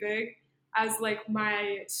pretty big, as like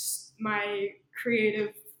my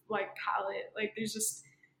creative like palette. Like there's just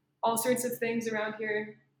all sorts of things around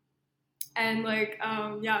here, and like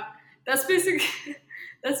yeah, that's basically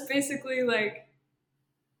that's basically like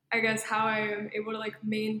I guess how I am able to like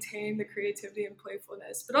maintain the creativity and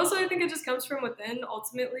playfulness. But also I think it just comes from within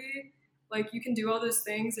ultimately. Like you can do all those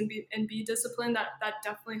things and be disciplined. That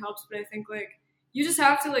definitely helps. But I think like you just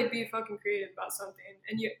have to like be fucking creative about something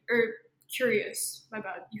and you or curious. My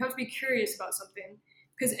bad. You have to be curious about something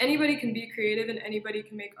because anybody can be creative and anybody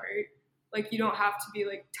can make art. Like you don't have to be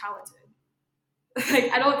like talented.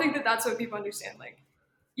 Like I don't think that that's what people understand. Like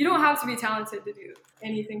you don't have to be talented to do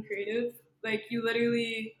anything creative. Like you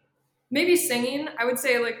literally maybe singing. I would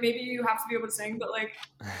say like maybe you have to be able to sing, but like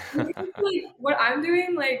what I'm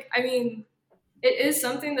doing, like I mean, it is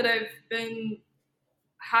something that I've been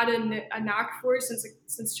had a knack for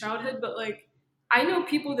since childhood. But like I know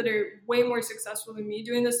people that are way more successful than me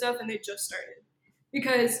doing this stuff, and they just started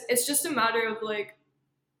because it's just a matter of like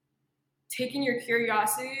taking your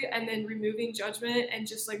curiosity and then removing judgment and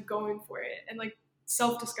just like going for it and like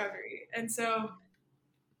self-discovery. And so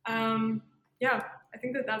yeah, I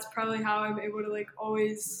think that that's probably how I'm able to like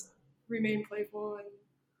always remain playful and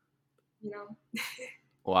you know.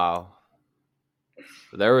 Wow.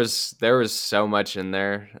 There was so much in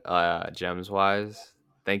there, gems wise.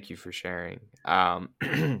 Thank you for sharing.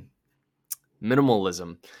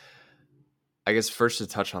 Minimalism. I guess first to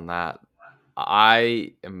touch on that,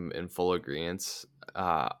 I am in full agreement.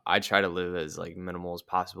 I try to live as like minimal as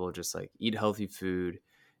possible. Just like eat healthy food,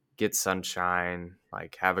 get sunshine,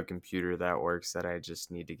 like have a computer that works that I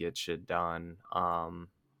just need to get shit done.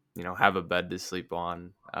 Have a bed to sleep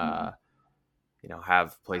on.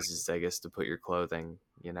 Have places I guess to put your clothing.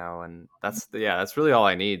 And that's really all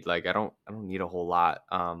I need. Like I don't need a whole lot.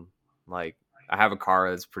 Like I have a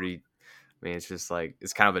car that's pretty. I mean, it's just like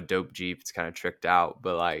it's kind of a dope Jeep. It's kind of tricked out,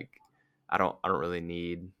 but like I don't really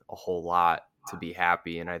need a whole lot to be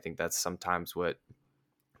happy. And I think that's sometimes what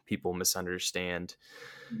people misunderstand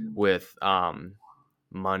with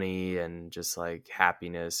money and just like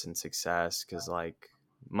happiness and success. Cause like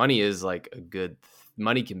money is like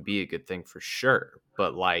money can be a good thing for sure.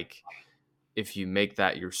 But like if you make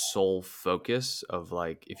that your sole focus of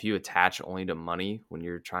like, if you attach only to money when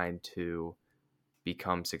you're trying to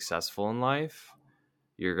become successful in life,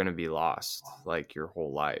 you're going to be lost like your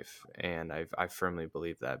whole life. And I firmly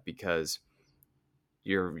believe that because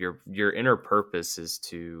your inner purpose is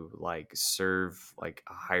to like serve like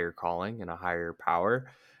a higher calling and a higher power,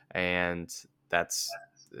 and that's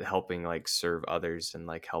helping like serve others and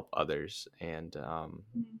like help others. And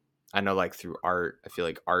I know like through art, I feel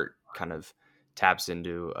like art kind of taps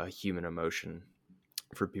into a human emotion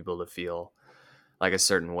for people to feel like a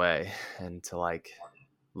certain way and to like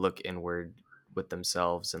look inward with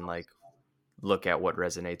themselves and like look at what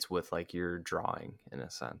resonates with like your drawing in a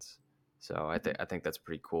sense. So I think that's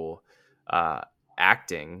pretty cool.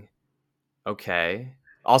 Acting, okay.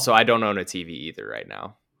 Also, I don't own a TV either right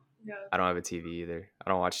now. Yeah. I don't have a TV either. I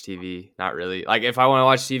don't watch TV. Not really. Like if I want to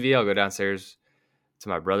watch TV, I'll go downstairs to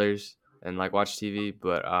my brother's and like watch TV.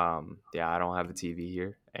 But yeah, I don't have a TV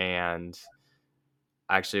here. And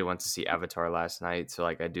I actually went to see Avatar last night. So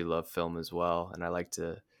like I do love film as well, and I like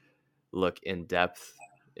to look in depth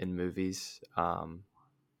in movies.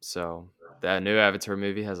 So that new Avatar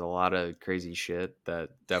movie has a lot of crazy shit that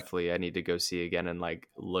definitely I need to go see again and like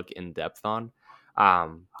look in depth on.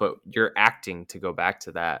 But your acting, to go back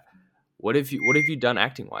to that, what have you done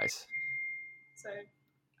acting wise? Sorry.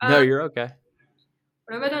 No, you're okay.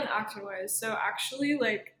 What have I done acting wise? So actually,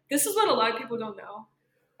 like this is what a lot of people don't know.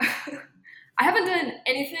 I haven't done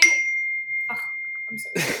anything. Ugh, I'm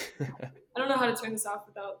sorry. I don't know how to turn this off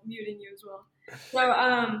without muting you as well.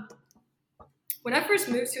 So when I first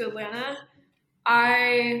moved to Atlanta,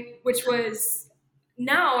 which was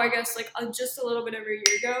now I guess like just a little bit over a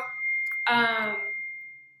year ago. Yeah.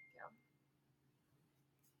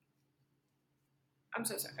 I'm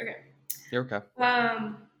so sorry. Okay. You're okay.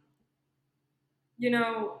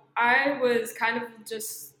 I was kind of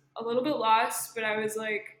just a little bit lost, but I was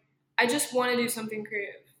like, I just want to do something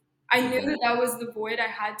creative. I knew that was the void I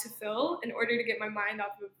had to fill in order to get my mind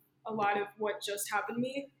off of a lot of what just happened to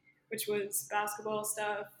me, which was basketball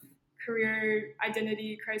stuff, career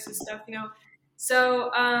identity crisis stuff, So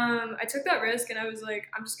I took that risk and I was like,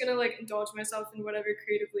 I'm just gonna like indulge myself in whatever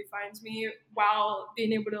creatively finds me while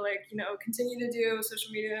being able to like, continue to do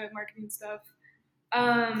social media marketing stuff.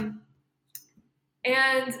 Um,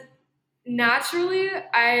 and naturally,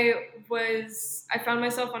 I found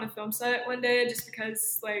myself on a film set one day just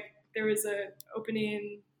because like there was a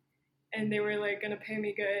opening and they were like gonna pay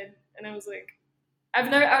me good, and I was like, I've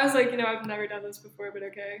never done this before, but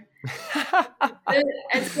okay.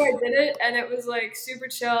 And so I did it, and it was like super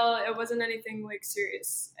chill. It wasn't anything like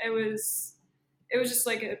serious. It was just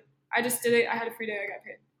like I just did it. I had a free day. I got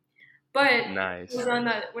paid. But Nice.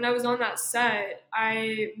 when I was on that set,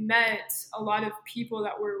 I met a lot of people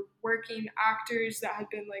that were working actors that had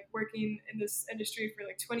been like working in this industry for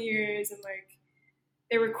like 20 years, and like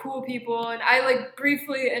they were cool people. And I like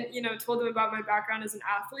briefly and told them about my background as an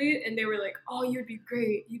athlete, and they were like, "Oh, you'd be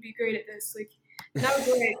great. You'd be great at this." Like, and I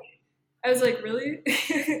was like, "Really?"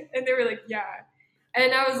 And they were like, "Yeah."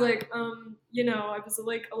 And I was like, I was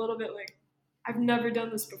like a little bit like, I've never done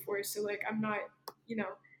this before, so like I'm not, you know.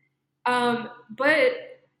 But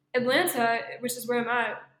Atlanta, which is where I'm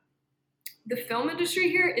at, the film industry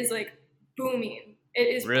here is like booming. It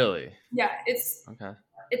is Really? yeah, Okay.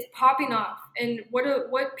 it's popping off. And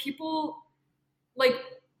what people like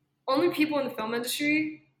only people in the film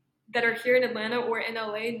industry that are here in Atlanta or in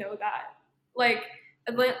LA know that. Like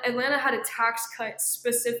Atlanta had a tax cut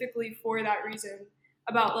specifically for that reason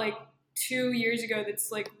about like 2 years ago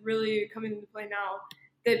that's like really coming into play now,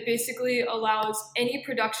 that basically allows any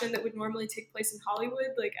production that would normally take place in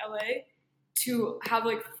Hollywood, like LA, to have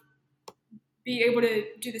like be able to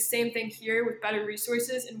do the same thing here with better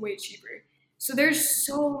resources and way cheaper. So there's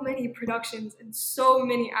so many productions and so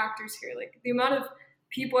many actors here. Like the amount of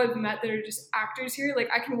people I've met that are just actors here, like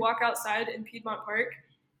I can walk outside in Piedmont Park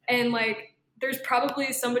and like there's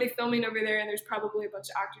probably somebody filming over there and there's probably a bunch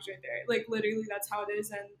of actors right there. Like literally that's how it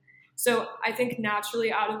is. And so I think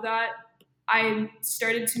naturally out of that, I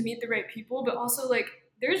started to meet the right people, but also like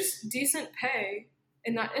there's decent pay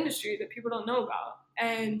in that industry that people don't know about.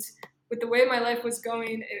 And with the way my life was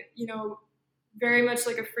going, very much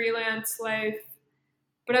like a freelance life,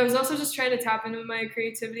 but I was also just trying to tap into my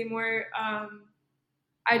creativity more.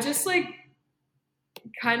 I just like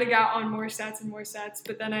kind of got on more sets and more sets,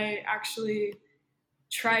 but then I actually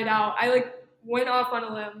tried out. I like went off on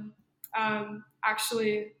a limb,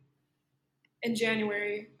 actually in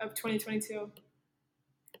January of 2022.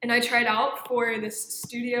 And I tried out for this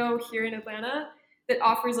studio here in Atlanta that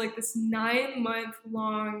offers like this 9-month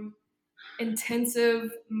long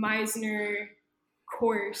intensive Meisner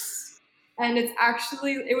course. And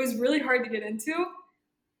it was really hard to get into.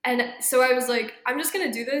 And so I was like, I'm just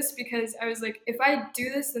going to do this because I was like, if I do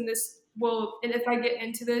this, then and if I get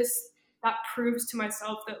into this, that proves to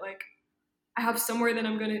myself that like I have somewhere that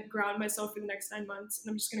I'm going to ground myself for the next 9 months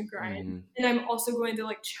and I'm just going to grind. Mm-hmm. And I'm also going to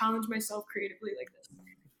like challenge myself creatively like this.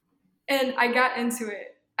 And I got into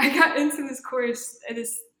it. I got into this course at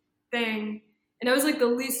this thing, and I was like the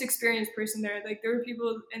least experienced person there. Like there were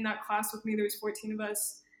people in that class with me. There was 14 of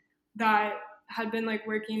us that had been like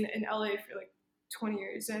working in LA for like 20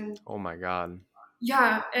 years. And oh my God.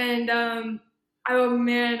 Yeah, and oh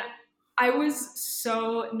man, I was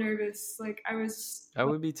so nervous. Like I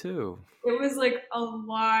would be too. It was like a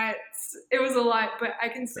lot. It was a lot, but I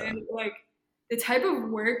can say like the type of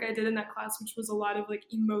work I did in that class, which was a lot of like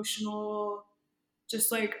emotional,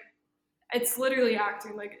 just like it's literally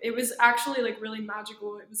acting. Like it was actually like really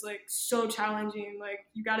magical. It was like so challenging. Like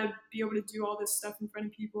you got to be able to do all this stuff in front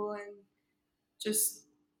of people and just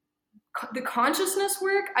the consciousness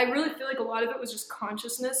work. I really feel like a lot of it was just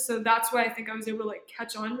consciousness. So that's why I think I was able to like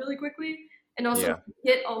catch on really quickly and also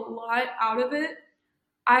get a lot out of it.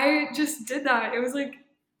 I just did that. It was like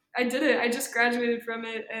I did it. I just graduated from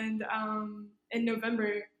it and in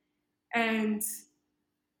November, and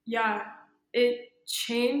yeah, it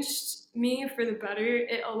changed me for the better.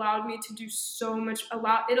 It allowed me to do so much.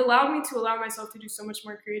 It allowed me to allow myself to do so much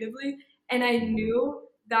more creatively, and I knew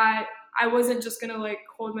that I wasn't just gonna like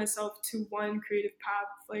hold myself to one creative path.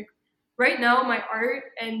 Like right now, my art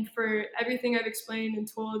and for everything I've explained and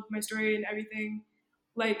told my story and everything,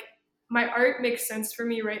 like my art makes sense for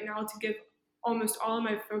me right now to give almost all of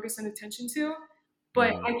my focus and attention to.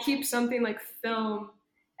 But I keep something like film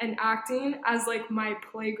and acting as like my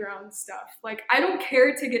playground stuff. Like I don't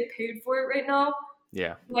care to get paid for it right now.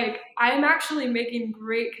 Yeah. Like I'm actually making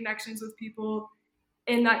great connections with people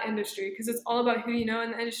in that industry because it's all about who you know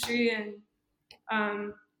in the industry, and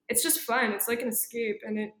it's just fun. It's like an escape,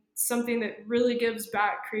 and it's something that really gives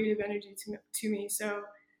back creative energy to me. So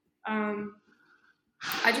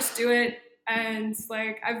I just do it. and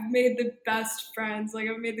like I've made the best friends, like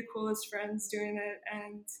I've made the coolest friends doing it,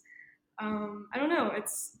 and I don't know,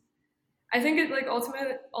 it's I think it like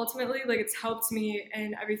ultimately like it's helped me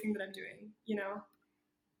in everything that I'm doing, you know.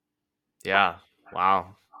 Yeah.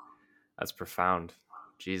 Wow. That's profound.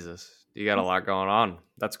 Jesus. You got a lot going on.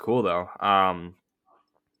 That's cool though.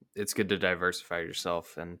 It's good to diversify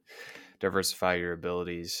yourself and diversify your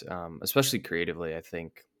abilities, especially creatively. I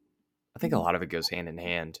think a lot of it goes hand in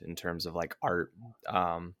hand in terms of like art,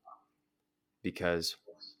 um, because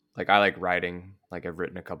like I like writing. Like I've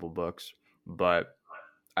written a couple books, but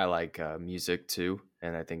I like music too,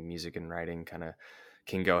 and I think music and writing kind of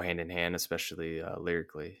can go hand in hand, especially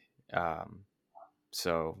lyrically. Um,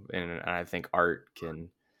 and I think art can,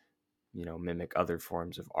 mimic other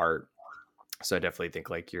forms of art. So I definitely think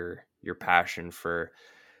like your passion for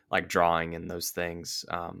like drawing and those things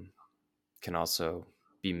can also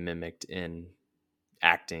be mimicked in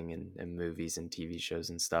acting and movies and TV shows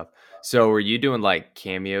and stuff. So were you doing like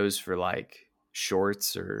cameos for like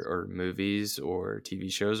shorts or movies or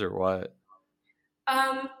TV shows or what?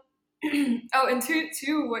 Um, oh, and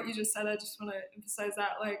to what you just said, I just want to emphasize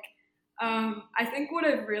that, like, I think what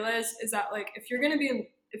I've realized is that, like, if you're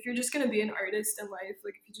just gonna be an artist in life,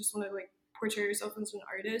 like, if you just want to like portray yourself as an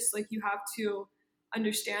artist, like, you have to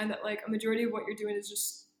understand that like a majority of what you're doing is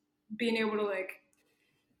just being able to like,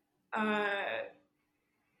 uh,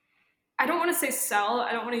 I don't want to say sell.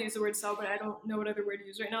 I don't want to use the word sell, but I don't know what other word to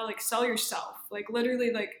use right now. Like sell yourself. Like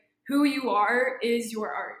literally, like who you are is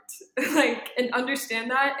your art. Like and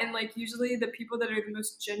understand that. And like usually the people that are the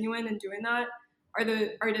most genuine in doing that are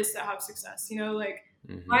the artists that have success. You know, like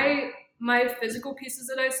Hmm. my physical pieces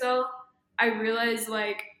that I sell, I realize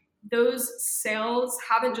like those sales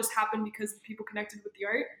haven't just happened because the people connected with the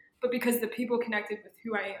art, but because the people connected with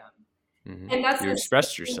who I am. Hmm. And that's You the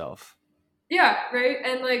expressed yourself. yeah, right.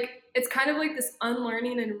 And like it's kind of like this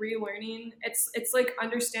unlearning and relearning. It's like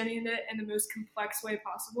understanding it in the most complex way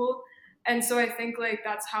possible. And so I think like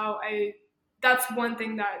that's one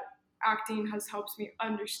thing that acting has helped me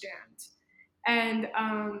understand. And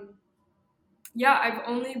yeah, I've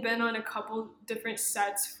only been on a couple different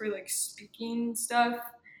sets for like speaking stuff.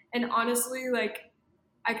 And honestly, like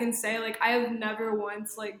I can say like I have never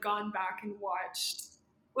once like gone back and watched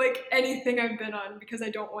like anything I've been on because I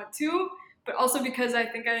don't want to, but also because I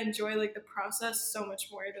think I enjoy like the process so much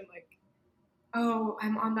more than like oh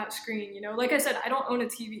I'm on that screen, you know. Like I said, I don't own a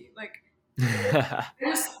TV. Like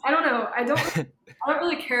I don't know. I don't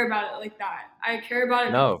really care about it like that. I care about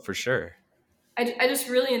it. No, for sure. I just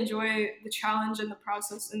really enjoy the challenge and the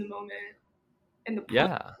process in the moment and the play.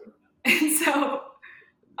 Yeah. And so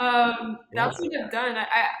Yeah. that's what I've done.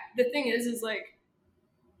 The thing is like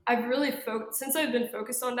I've really since I've been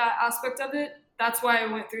focused on that aspect of it. That's why I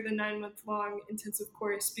went through the 9 month long intensive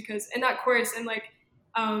course because in that course and like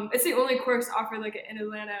it's the only course offered like in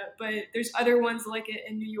Atlanta, but there's other ones like it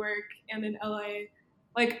in New York and in LA.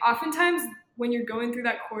 Like oftentimes when you're going through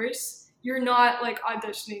that course, you're not like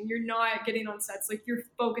auditioning, you're not getting on sets, like you're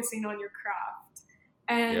focusing on your craft.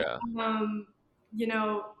 And Yeah. um, you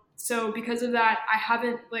know, so because of that,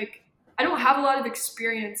 I don't have a lot of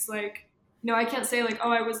experience like I can't say like,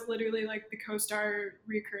 oh, I was literally like the co-star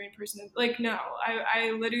recurring person. Like, no,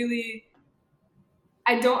 I literally,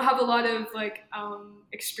 I don't have a lot of like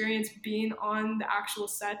experience being on the actual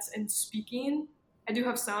sets and speaking. I do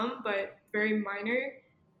have some, but very minor.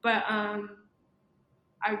 But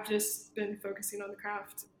I've just been focusing on the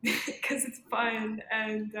craft because it's fun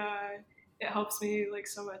and it helps me like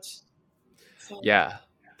so much. So Yeah.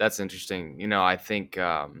 That's interesting. I think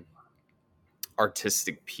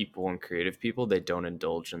artistic people and creative people, they don't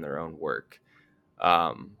indulge in their own work.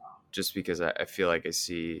 Um, just because I feel like I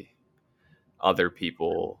see other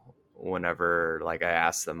people whenever like I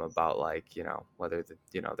ask them about like, whether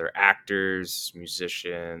they're actors,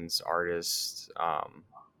 musicians, artists,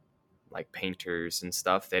 like painters and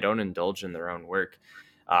stuff, they don't indulge in their own work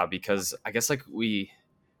because I guess like we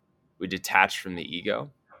detach from the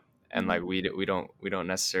ego, and like mhm. we don't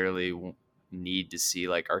necessarily need to see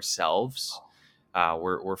like ourselves.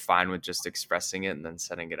 We're fine with just expressing it and then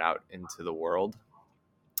setting it out into the world.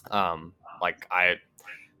 Like I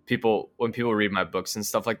people when people read my books and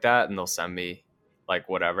stuff like that, and they'll send me like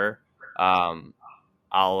whatever, um,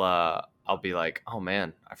 I'll be like, oh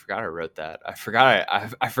man, I forgot I wrote that. I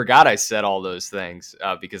forgot I said all those things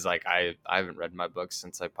because like I haven't read my books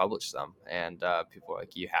since I published them, and people are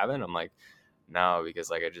like, you haven't? I'm like, no, because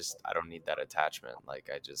like I don't need that attachment. Like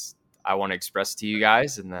I want to express to you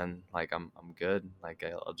guys, and then like I'm good. Like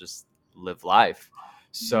I'll just live life.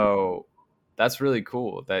 So that's really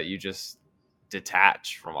cool that you just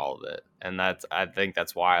detach from all of it. And I think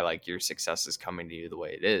that's why like your success is coming to you the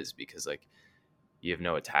way it is, because like you have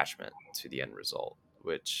no attachment to the end result,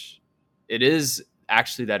 which it is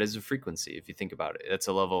actually, that is a frequency. If you think about it, that's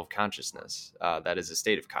a level of consciousness. That is a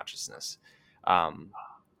state of consciousness. Um,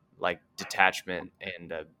 like detachment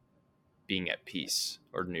and being at peace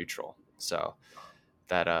or neutral. So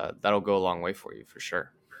that'll go a long way for you for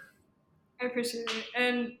sure. I appreciate it.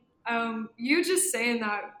 And you just saying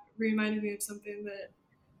that reminded me of something that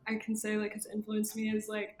I can say like has influenced me is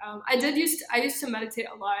like I used to meditate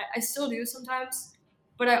a lot. I still do sometimes,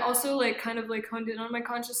 but I also like kind of like honed in on my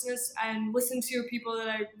consciousness and listen to people that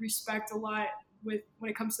I respect a lot with when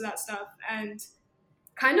it comes to that stuff, and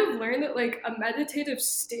kind of learned that like a meditative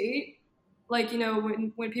state, like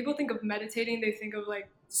when people think of meditating, they think of like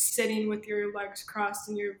sitting with your legs crossed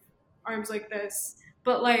and your arms like this,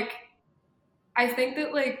 but like I think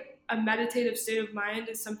that like a meditative state of mind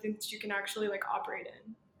is something that you can actually like operate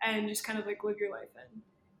in and just kind of like live your life in.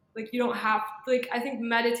 Like you don't have like I think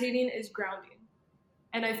meditating is grounding,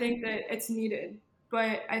 and I think that it's needed.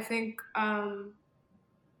 But I think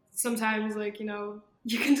sometimes like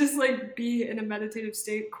you can just like be in a meditative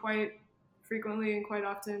state quite frequently and quite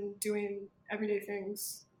often doing everyday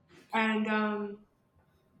things, and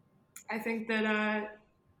I think that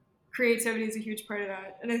creativity is a huge part of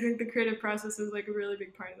that, and I think the creative process is like a really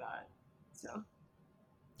big part of that. So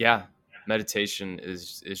Yeah, meditation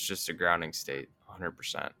is just a grounding state,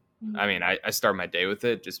 100%. I mhm. mean, I start my day with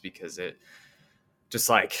it just because it just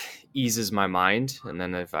like eases my mind, and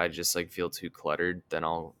then if I just like feel too cluttered, then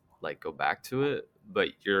I'll like go back to it. But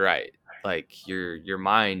you're right, like your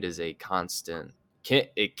mind is a constant,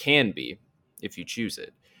 can be, if you choose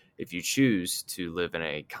it, if you choose to live in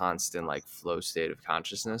a constant like flow state of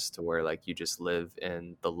consciousness, to where like you just live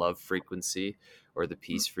in the love frequency or the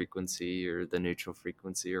peace frequency or the neutral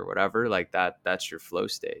frequency or whatever, like that's your flow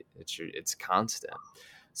state. It's constant.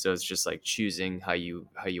 So it's just like choosing how you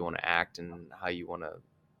want to act and how you want to,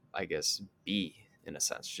 I guess, be, in a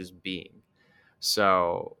sense, just being.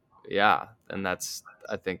 So yeah, and that's,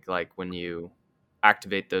 I think, like when you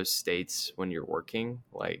activate those states when you're working,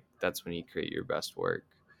 like that's when you create your best work,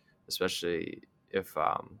 especially if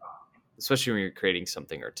especially when you're creating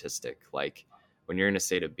something artistic. Like when you're in a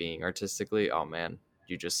state of being artistically, oh man,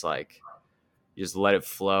 you just like, you just let it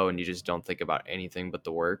flow and you just don't think about anything but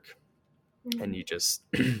the work, and Mhm. you just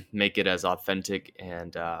make it as authentic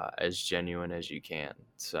and as genuine as you can.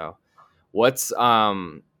 So what's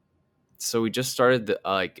so we just started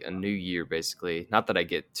like a new year, basically. Not that I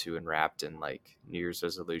get too enwrapped in like New Year's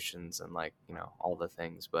resolutions and like, all the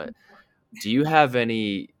things, but do you have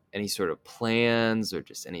any sort of plans or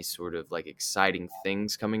just any sort of like exciting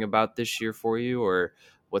things coming about this year for you, or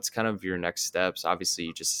what's kind of your next steps?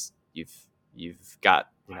 Obviously, you've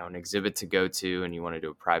got, an exhibit to go to, and you want to do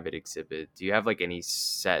a private exhibit. Do you have like any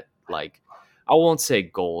set, like, I won't say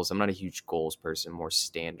goals. I'm not a huge goals person, more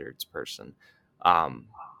standards person. Um,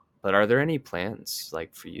 but are there any plans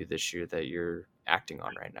like for you this year that you're acting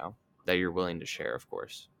on right now that you're willing to share, of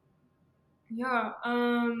course? Yeah.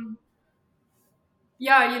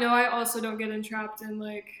 Yeah, I also don't get entrapped in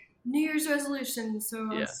like New Year's resolutions, so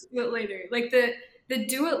I'll Yeah. just do it later. Like the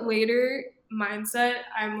do it later mindset,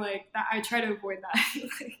 I'm like that. I try to avoid that.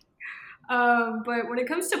 Like, but when it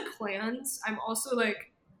comes to plans, I'm also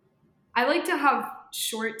like I like to have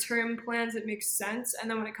short term plans that make sense, and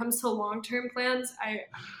then when it comes to long term plans, I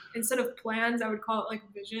instead of plans, I would call it like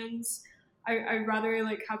visions. I'd rather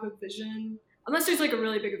like have a vision, unless there's like a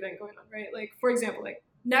really big event going on, right? Like for example, like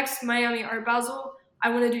next Miami Art Basel, I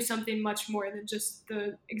want to do something much more than just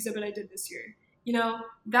the exhibit I did this year.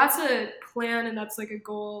 That's a plan and that's like a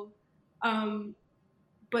goal. Um,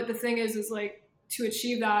 but the thing is like to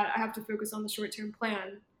achieve that, I have to focus on the short term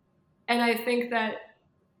plan, and I think that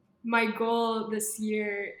my goal this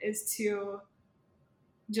year is to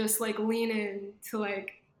just like lean in to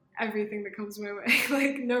like everything that comes my way,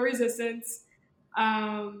 like no resistance.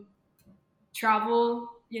 um Travel,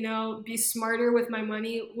 be smarter with my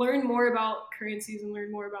money, learn more about currencies and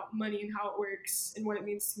learn more about money and how it works and what it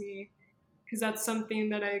means to me, because that's something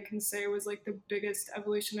that I can say was like the biggest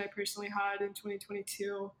evolution I personally had in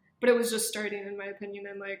 2022, but it was just starting in my opinion.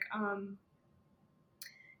 And like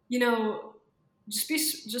you know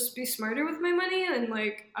just be smarter with my money and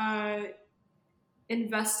like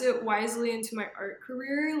invest it wisely into my art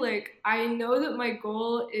career. Like I know that my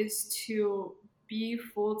goal is to be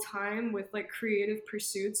full time with like creative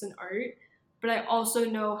pursuits and art, but I also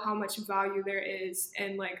know how much value there is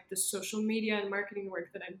in like the social media and marketing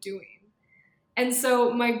work that I'm doing. And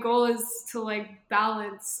so my goal is to like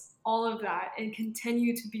balance all of that and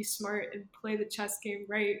continue to be smart and play the chess game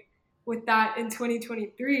right, with that in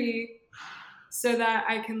 2023 so that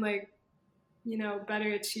I can like,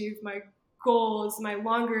 better achieve my goals, my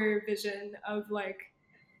longer vision of like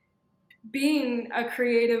being a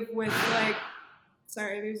creative with like,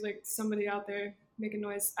 sorry, there's like somebody out there making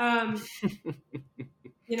noise.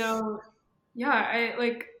 You know, yeah,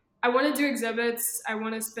 I want to do exhibits. I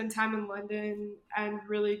want to spend time in London and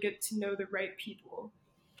really get to know the right people.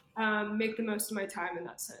 Make the most of my time in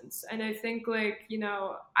that sense. And I think like,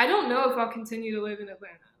 I don't know if I'll continue to live in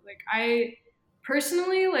Atlanta. Like I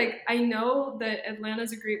personally, like I know that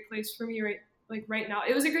Atlanta's a great place for me right now.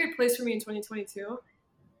 It was a great place for me in 2022.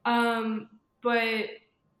 Um, but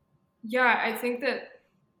yeah, I think that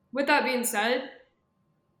with that being said,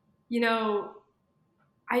 you know,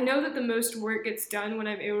 I know that the most work gets done when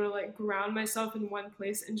I'm able to like ground myself in one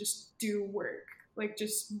place and just do work, like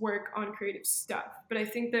just work on creative stuff. But I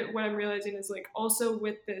think that what I'm realizing is like also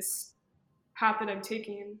with this path that I'm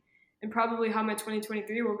taking and probably how my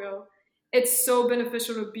 2023 will go, it's so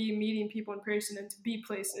beneficial to be meeting people in person and to be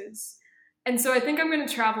places. And so I think I'm going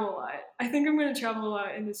to travel a lot. I think I'm going to travel a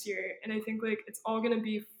lot in this year. And I think like it's all going to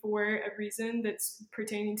be for a reason that's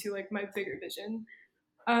pertaining to like my bigger vision.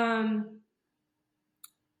 Um,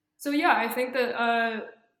 so yeah, I think that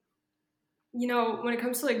when it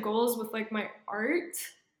comes to like goals with like my art,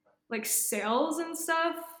 like sales and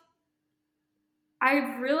stuff,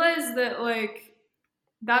 I've realized that like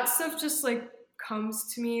that stuff just like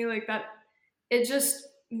comes to me like that. It just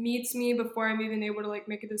meets me before I'm even able to like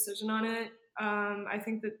make a decision on it. I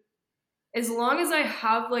think that as long as I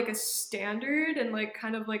have like a standard and like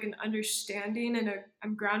kind of like an understanding and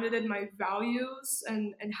I'm grounded in my values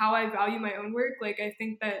and how I value my own work, like I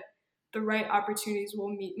think that the right opportunities will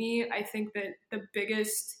meet me. I think that the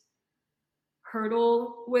biggest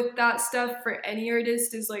hurdle with that stuff for any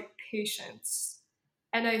artist is like patience.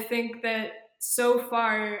 And I think that so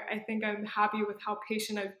far, I think I'm happy with how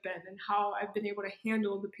patient I've been and how I've been able to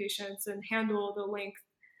handle the patience and handle the length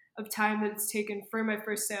of time that it's taken for my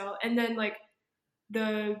first sale. And then like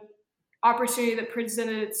the opportunity that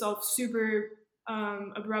presented itself super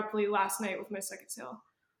abruptly last night with my second sale.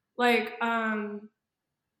 Like, so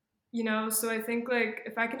I think like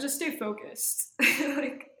if I can just stay focused,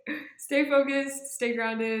 like stay focused, stay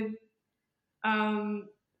grounded. Um,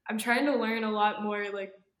 I'm trying to learn a lot more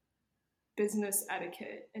like business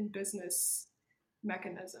etiquette and business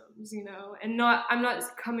mechanisms, and I'm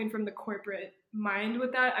not coming from the corporate mind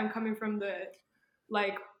with that. I'm coming from the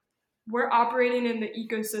like we're operating in the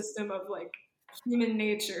ecosystem of like human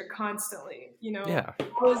nature constantly, Yeah.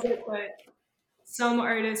 how is it that some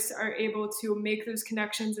artists are able to make those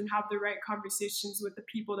connections and have the right conversations with the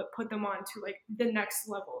people that put them on to like the next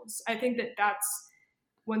levels. I think that that's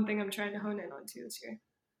one thing I'm trying to hone in on too this year.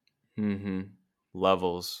 Mm-hmm.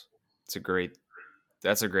 Levels. It's a great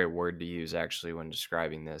that's a great word to use actually when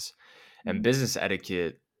describing this. And Mm-hmm. business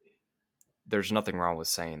etiquette, there's nothing wrong with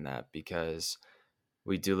saying that because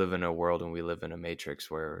we do live in a world and we live in a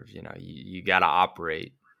matrix where, you got to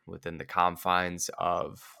operate within the confines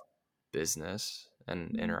of business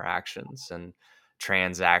and interactions and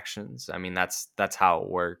transactions. I mean, that's how it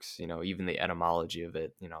works, even the etymology of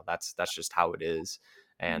it, that's just how it is.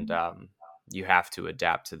 And Mm-hmm. you have to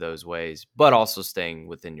adapt to those ways, but also staying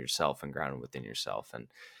within yourself and grounded within yourself and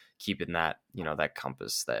keeping that, that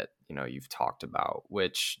compass that, you've talked about,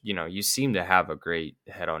 which, you seem to have a great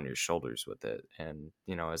head on your shoulders with it. And,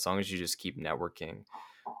 as long as you just keep networking,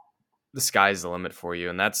 the sky's the limit for you.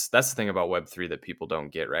 And that's the thing about Web3 that people don't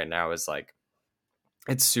get right now is like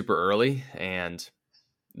it's super early, and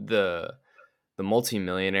the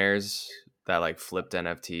multimillionaires that like flipped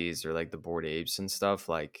NFTs or like the Bored Apes and stuff,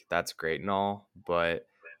 like that's great and all, but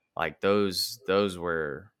like those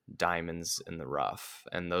were diamonds in the rough,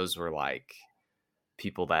 and those were like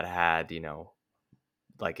people that had,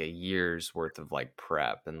 like a year's worth of like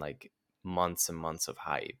prep and like months and months of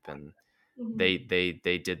hype, and Mm-hmm. they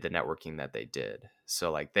did the networking that they did.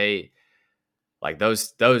 So like they like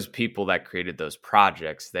those people that created those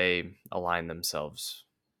projects, they aligned themselves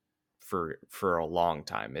for a long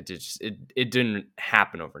time. It didn't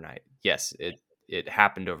happen overnight. Yes, it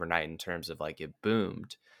happened overnight in terms of like it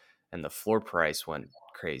boomed and the floor price went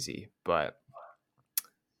crazy, but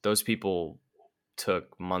those people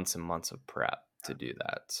took months and months of prep to do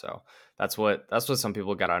that. So that's what some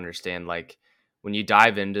people got to understand. Like when you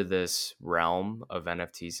dive into this realm of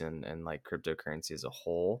NFTs and like cryptocurrency as a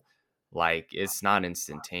whole, like it's not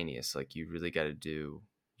instantaneous. Like you really got to do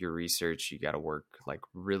your research. You got to work like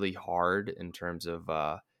really hard in terms of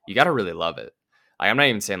you got to really love it. I'm not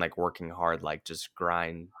even saying like working hard, like just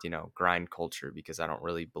grind, grind culture, because I don't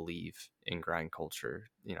really believe in grind culture,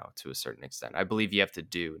 to a certain extent. I believe you have to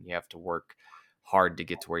do and you have to work hard to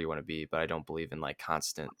get to where you want to be, but I don't believe in like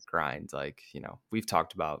constant grind. Like, we've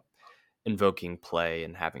talked about invoking play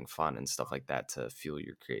and having fun and stuff like that to fuel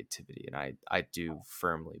your creativity. And I do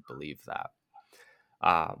firmly believe that.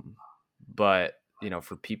 Um, but,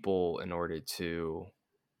 for people, in order to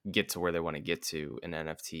get to where they want to get to in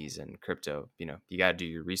NFTs and crypto, you got to do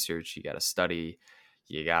your research, you got to study,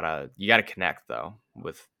 you got to connect though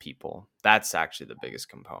with people. That's actually the biggest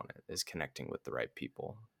component, is connecting with the right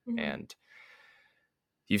people. Mm-hmm. And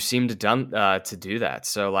you've seemed to do that.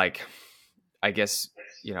 So like, I guess,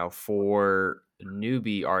 for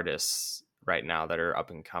newbie artists right now that are up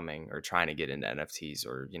and coming or trying to get into NFTs,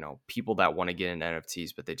 or, people that want to get into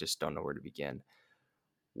NFTs, but they just don't know where to begin.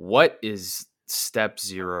 What is step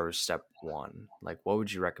 0 or step 1? Like, what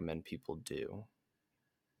would you recommend people do?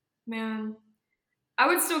 Man, I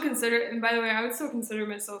would still consider, and by the way, I would still consider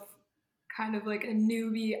myself kind of like a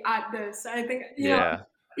newbie at this. I think, Yeah.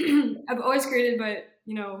 I've always created, but,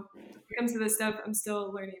 when it comes to this stuff, I'm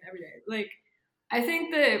still learning every day. Like, I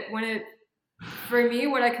think that for me,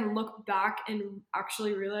 what I can look back and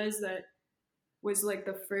actually realize that was like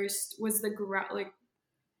was the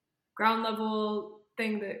ground level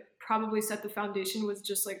thing that probably set the foundation, was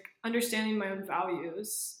just like understanding my own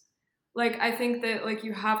values. Like, I think that like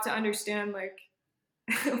you have to understand like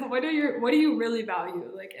what do you really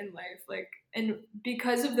value like in life, like, and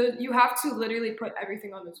because of those you have to literally put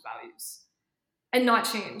everything on those values and not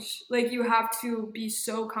change. Like, you have to be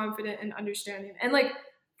so confident and understanding. And like,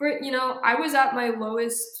 I was at my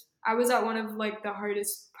lowest. I was at one of like the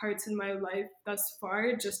hardest parts in my life thus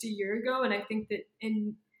far just a year ago, and I think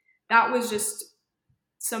that was just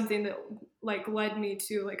something that like led me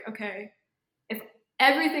to like, okay, if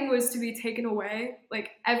everything was to be taken away,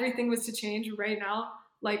 like everything was to change right now,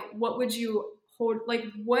 like what would you hold, like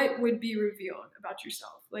what would be revealed about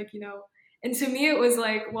yourself, like, and to me it was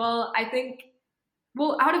like, well, I think,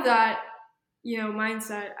 well, out of that,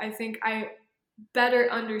 mindset, I think I better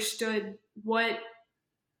understood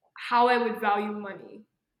how I would value money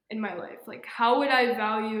in my life. Like, how would I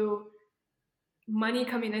value money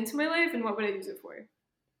coming into my life, and what would I use it for?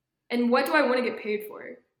 And what do I want to get paid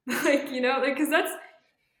for? Like, like, because that's,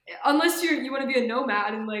 unless you want to be a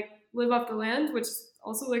nomad and like live off the land, which is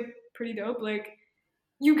also like pretty dope. Like,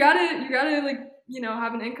 you gotta like,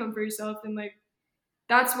 have an income for yourself, and like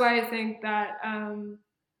that's why I think that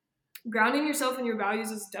grounding yourself in your values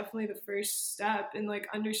is definitely the first step in like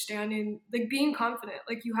understanding, like being confident.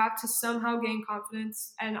 Like, you have to somehow gain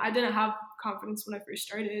confidence, and I didn't have confidence when I first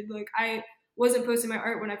started. Like, I wasn't posting my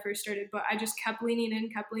art when I first started, but I just kept leaning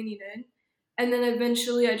in, and then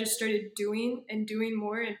eventually I just started doing and doing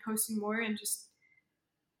more and posting more, and just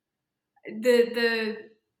the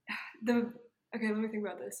the okay, let me think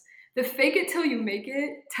about this. The fake it till you make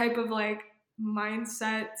it type of like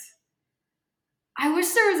mindset, I wish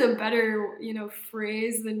there was a better,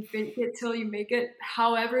 phrase than fake it till you make it.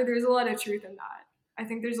 However, there's a lot of truth in that. I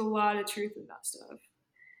think there's a lot of truth in that stuff.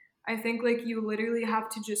 I think like you literally have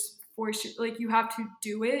to just like you have to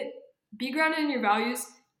do it, be grounded in your values,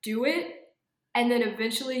 do it, and then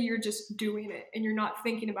eventually you're just doing it and you're not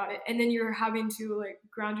thinking about it. And then you're having to like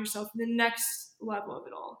ground yourself in the next level of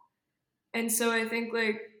it all. And so I think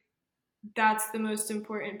like that's the most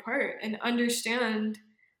important part, and understand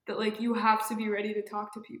that like you have to be ready to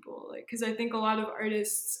talk to people, like, because I think a lot of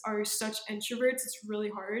artists are such introverts, it's really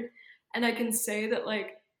hard. And I can say that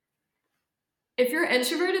like if you're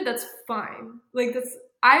introverted, that's fine. Like, that's,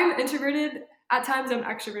 I'm introverted at times, I'm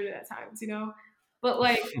extroverted at times, but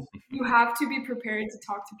like you have to be prepared to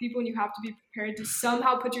talk to people, and you have to be prepared to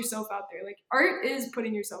somehow put yourself out there. Like, art is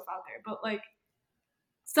putting yourself out there, but like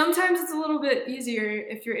sometimes it's a little bit easier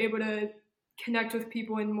if you're able to connect with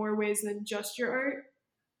people in more ways than just your art.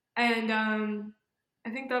 And I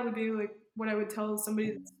think that would be like what I would tell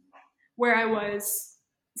somebody that's where I was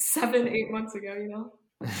 7, 8 months ago.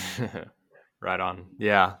 Right on.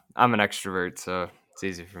 Yeah, I'm an extrovert, so it's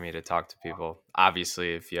easy for me to talk to people.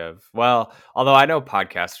 Obviously, if you have, well, although I know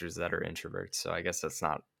podcasters that are introverts, so I guess that's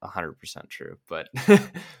not 100% true, but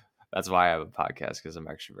that's why I have a podcast, because I'm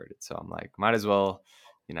extroverted. So I'm like, might as well,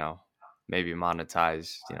 you know, maybe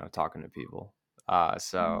monetize, talking to people.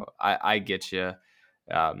 So I get you.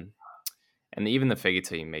 Um, and even the fake it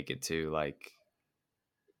till you make it too, like,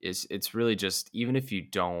 it's really just, even if you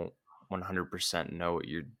don't 100% know what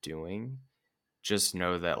you're doing, just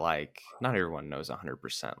know that like not everyone knows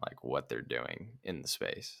 100% like what they're doing in the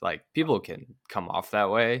space. Like, people can come off that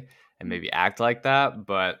way and maybe act like that,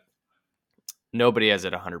 but nobody has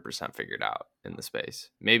it 100% figured out in the space.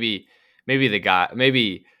 Maybe the guy,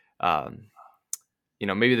 um,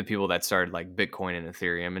 maybe the people that started like Bitcoin and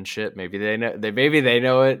Ethereum and shit, maybe they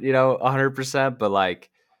know it, 100%. But like,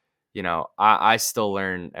 I still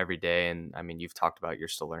learn every day, and I mean, you've talked about you're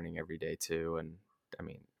still learning every day too, and I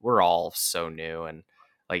mean, we're all so new, and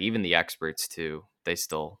like even the experts too, they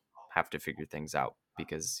still have to figure things out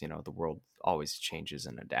because the world always changes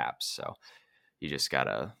and adapts. So you just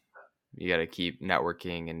gotta keep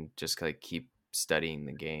networking and just like keep studying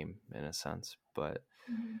the game in a sense. But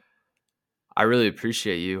Mhm. I really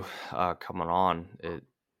appreciate you coming on.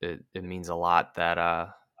 It means a lot that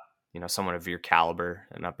someone of your caliber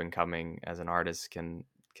and up and coming as an artist can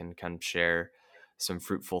kind of share some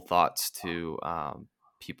fruitful thoughts to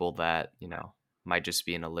people that might just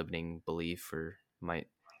be in a limiting belief or might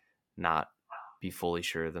not be fully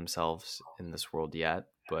sure of themselves in this world yet.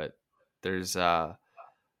 But there's uh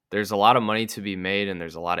there's a lot of money to be made and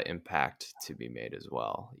there's a lot of impact to be made as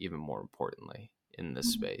well, even more importantly in this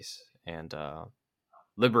Mhm. space. And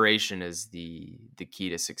liberation is the key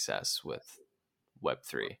to success with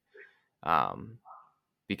Web3. um,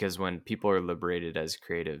 because when people are liberated as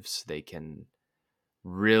creatives, they can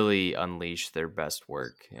really unleash their best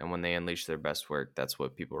work, and when they unleash their best work, that's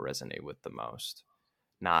what people resonate with the most,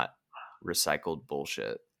 not recycled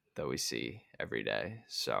bullshit that we see every day.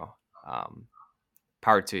 So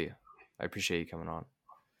power to you. I appreciate you coming on.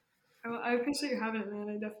 I appreciate you having it, man.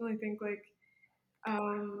 I definitely think like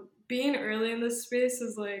being early in this space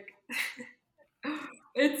is like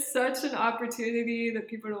it's such an opportunity that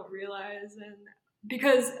people don't realize, and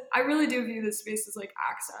because I really do view this space as like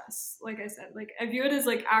access. Like I said, like I view it as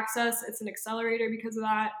like access. It's an accelerator because of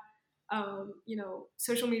that.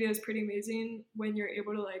 Social media is pretty amazing when you're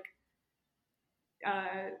able to like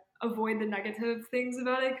uh, avoid the negative things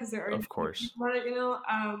about it because there are Of negative things course. about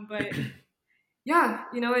it. But yeah,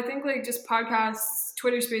 I think like just podcasts,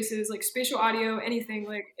 Twitter Spaces, like spatial audio, anything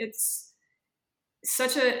like it's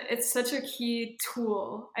such a key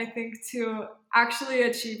tool, I think, to actually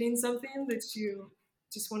achieving something that you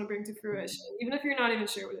just want to bring to fruition, even if you're not even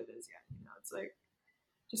sure what it is yet. It's like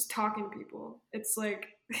just talking to people. It's like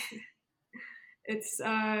it's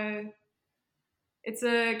it's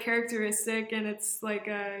a characteristic and it's like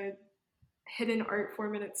a hidden art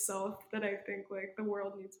form in itself that I think like the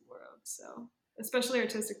world needs more of. So especially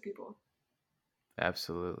artistic people.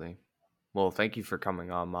 Absolutely. Well, thank you for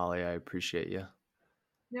coming on, Molly. I appreciate you.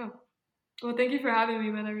 Yeah. Well, thank you for having me,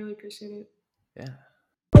 man. I really appreciate it. Yeah.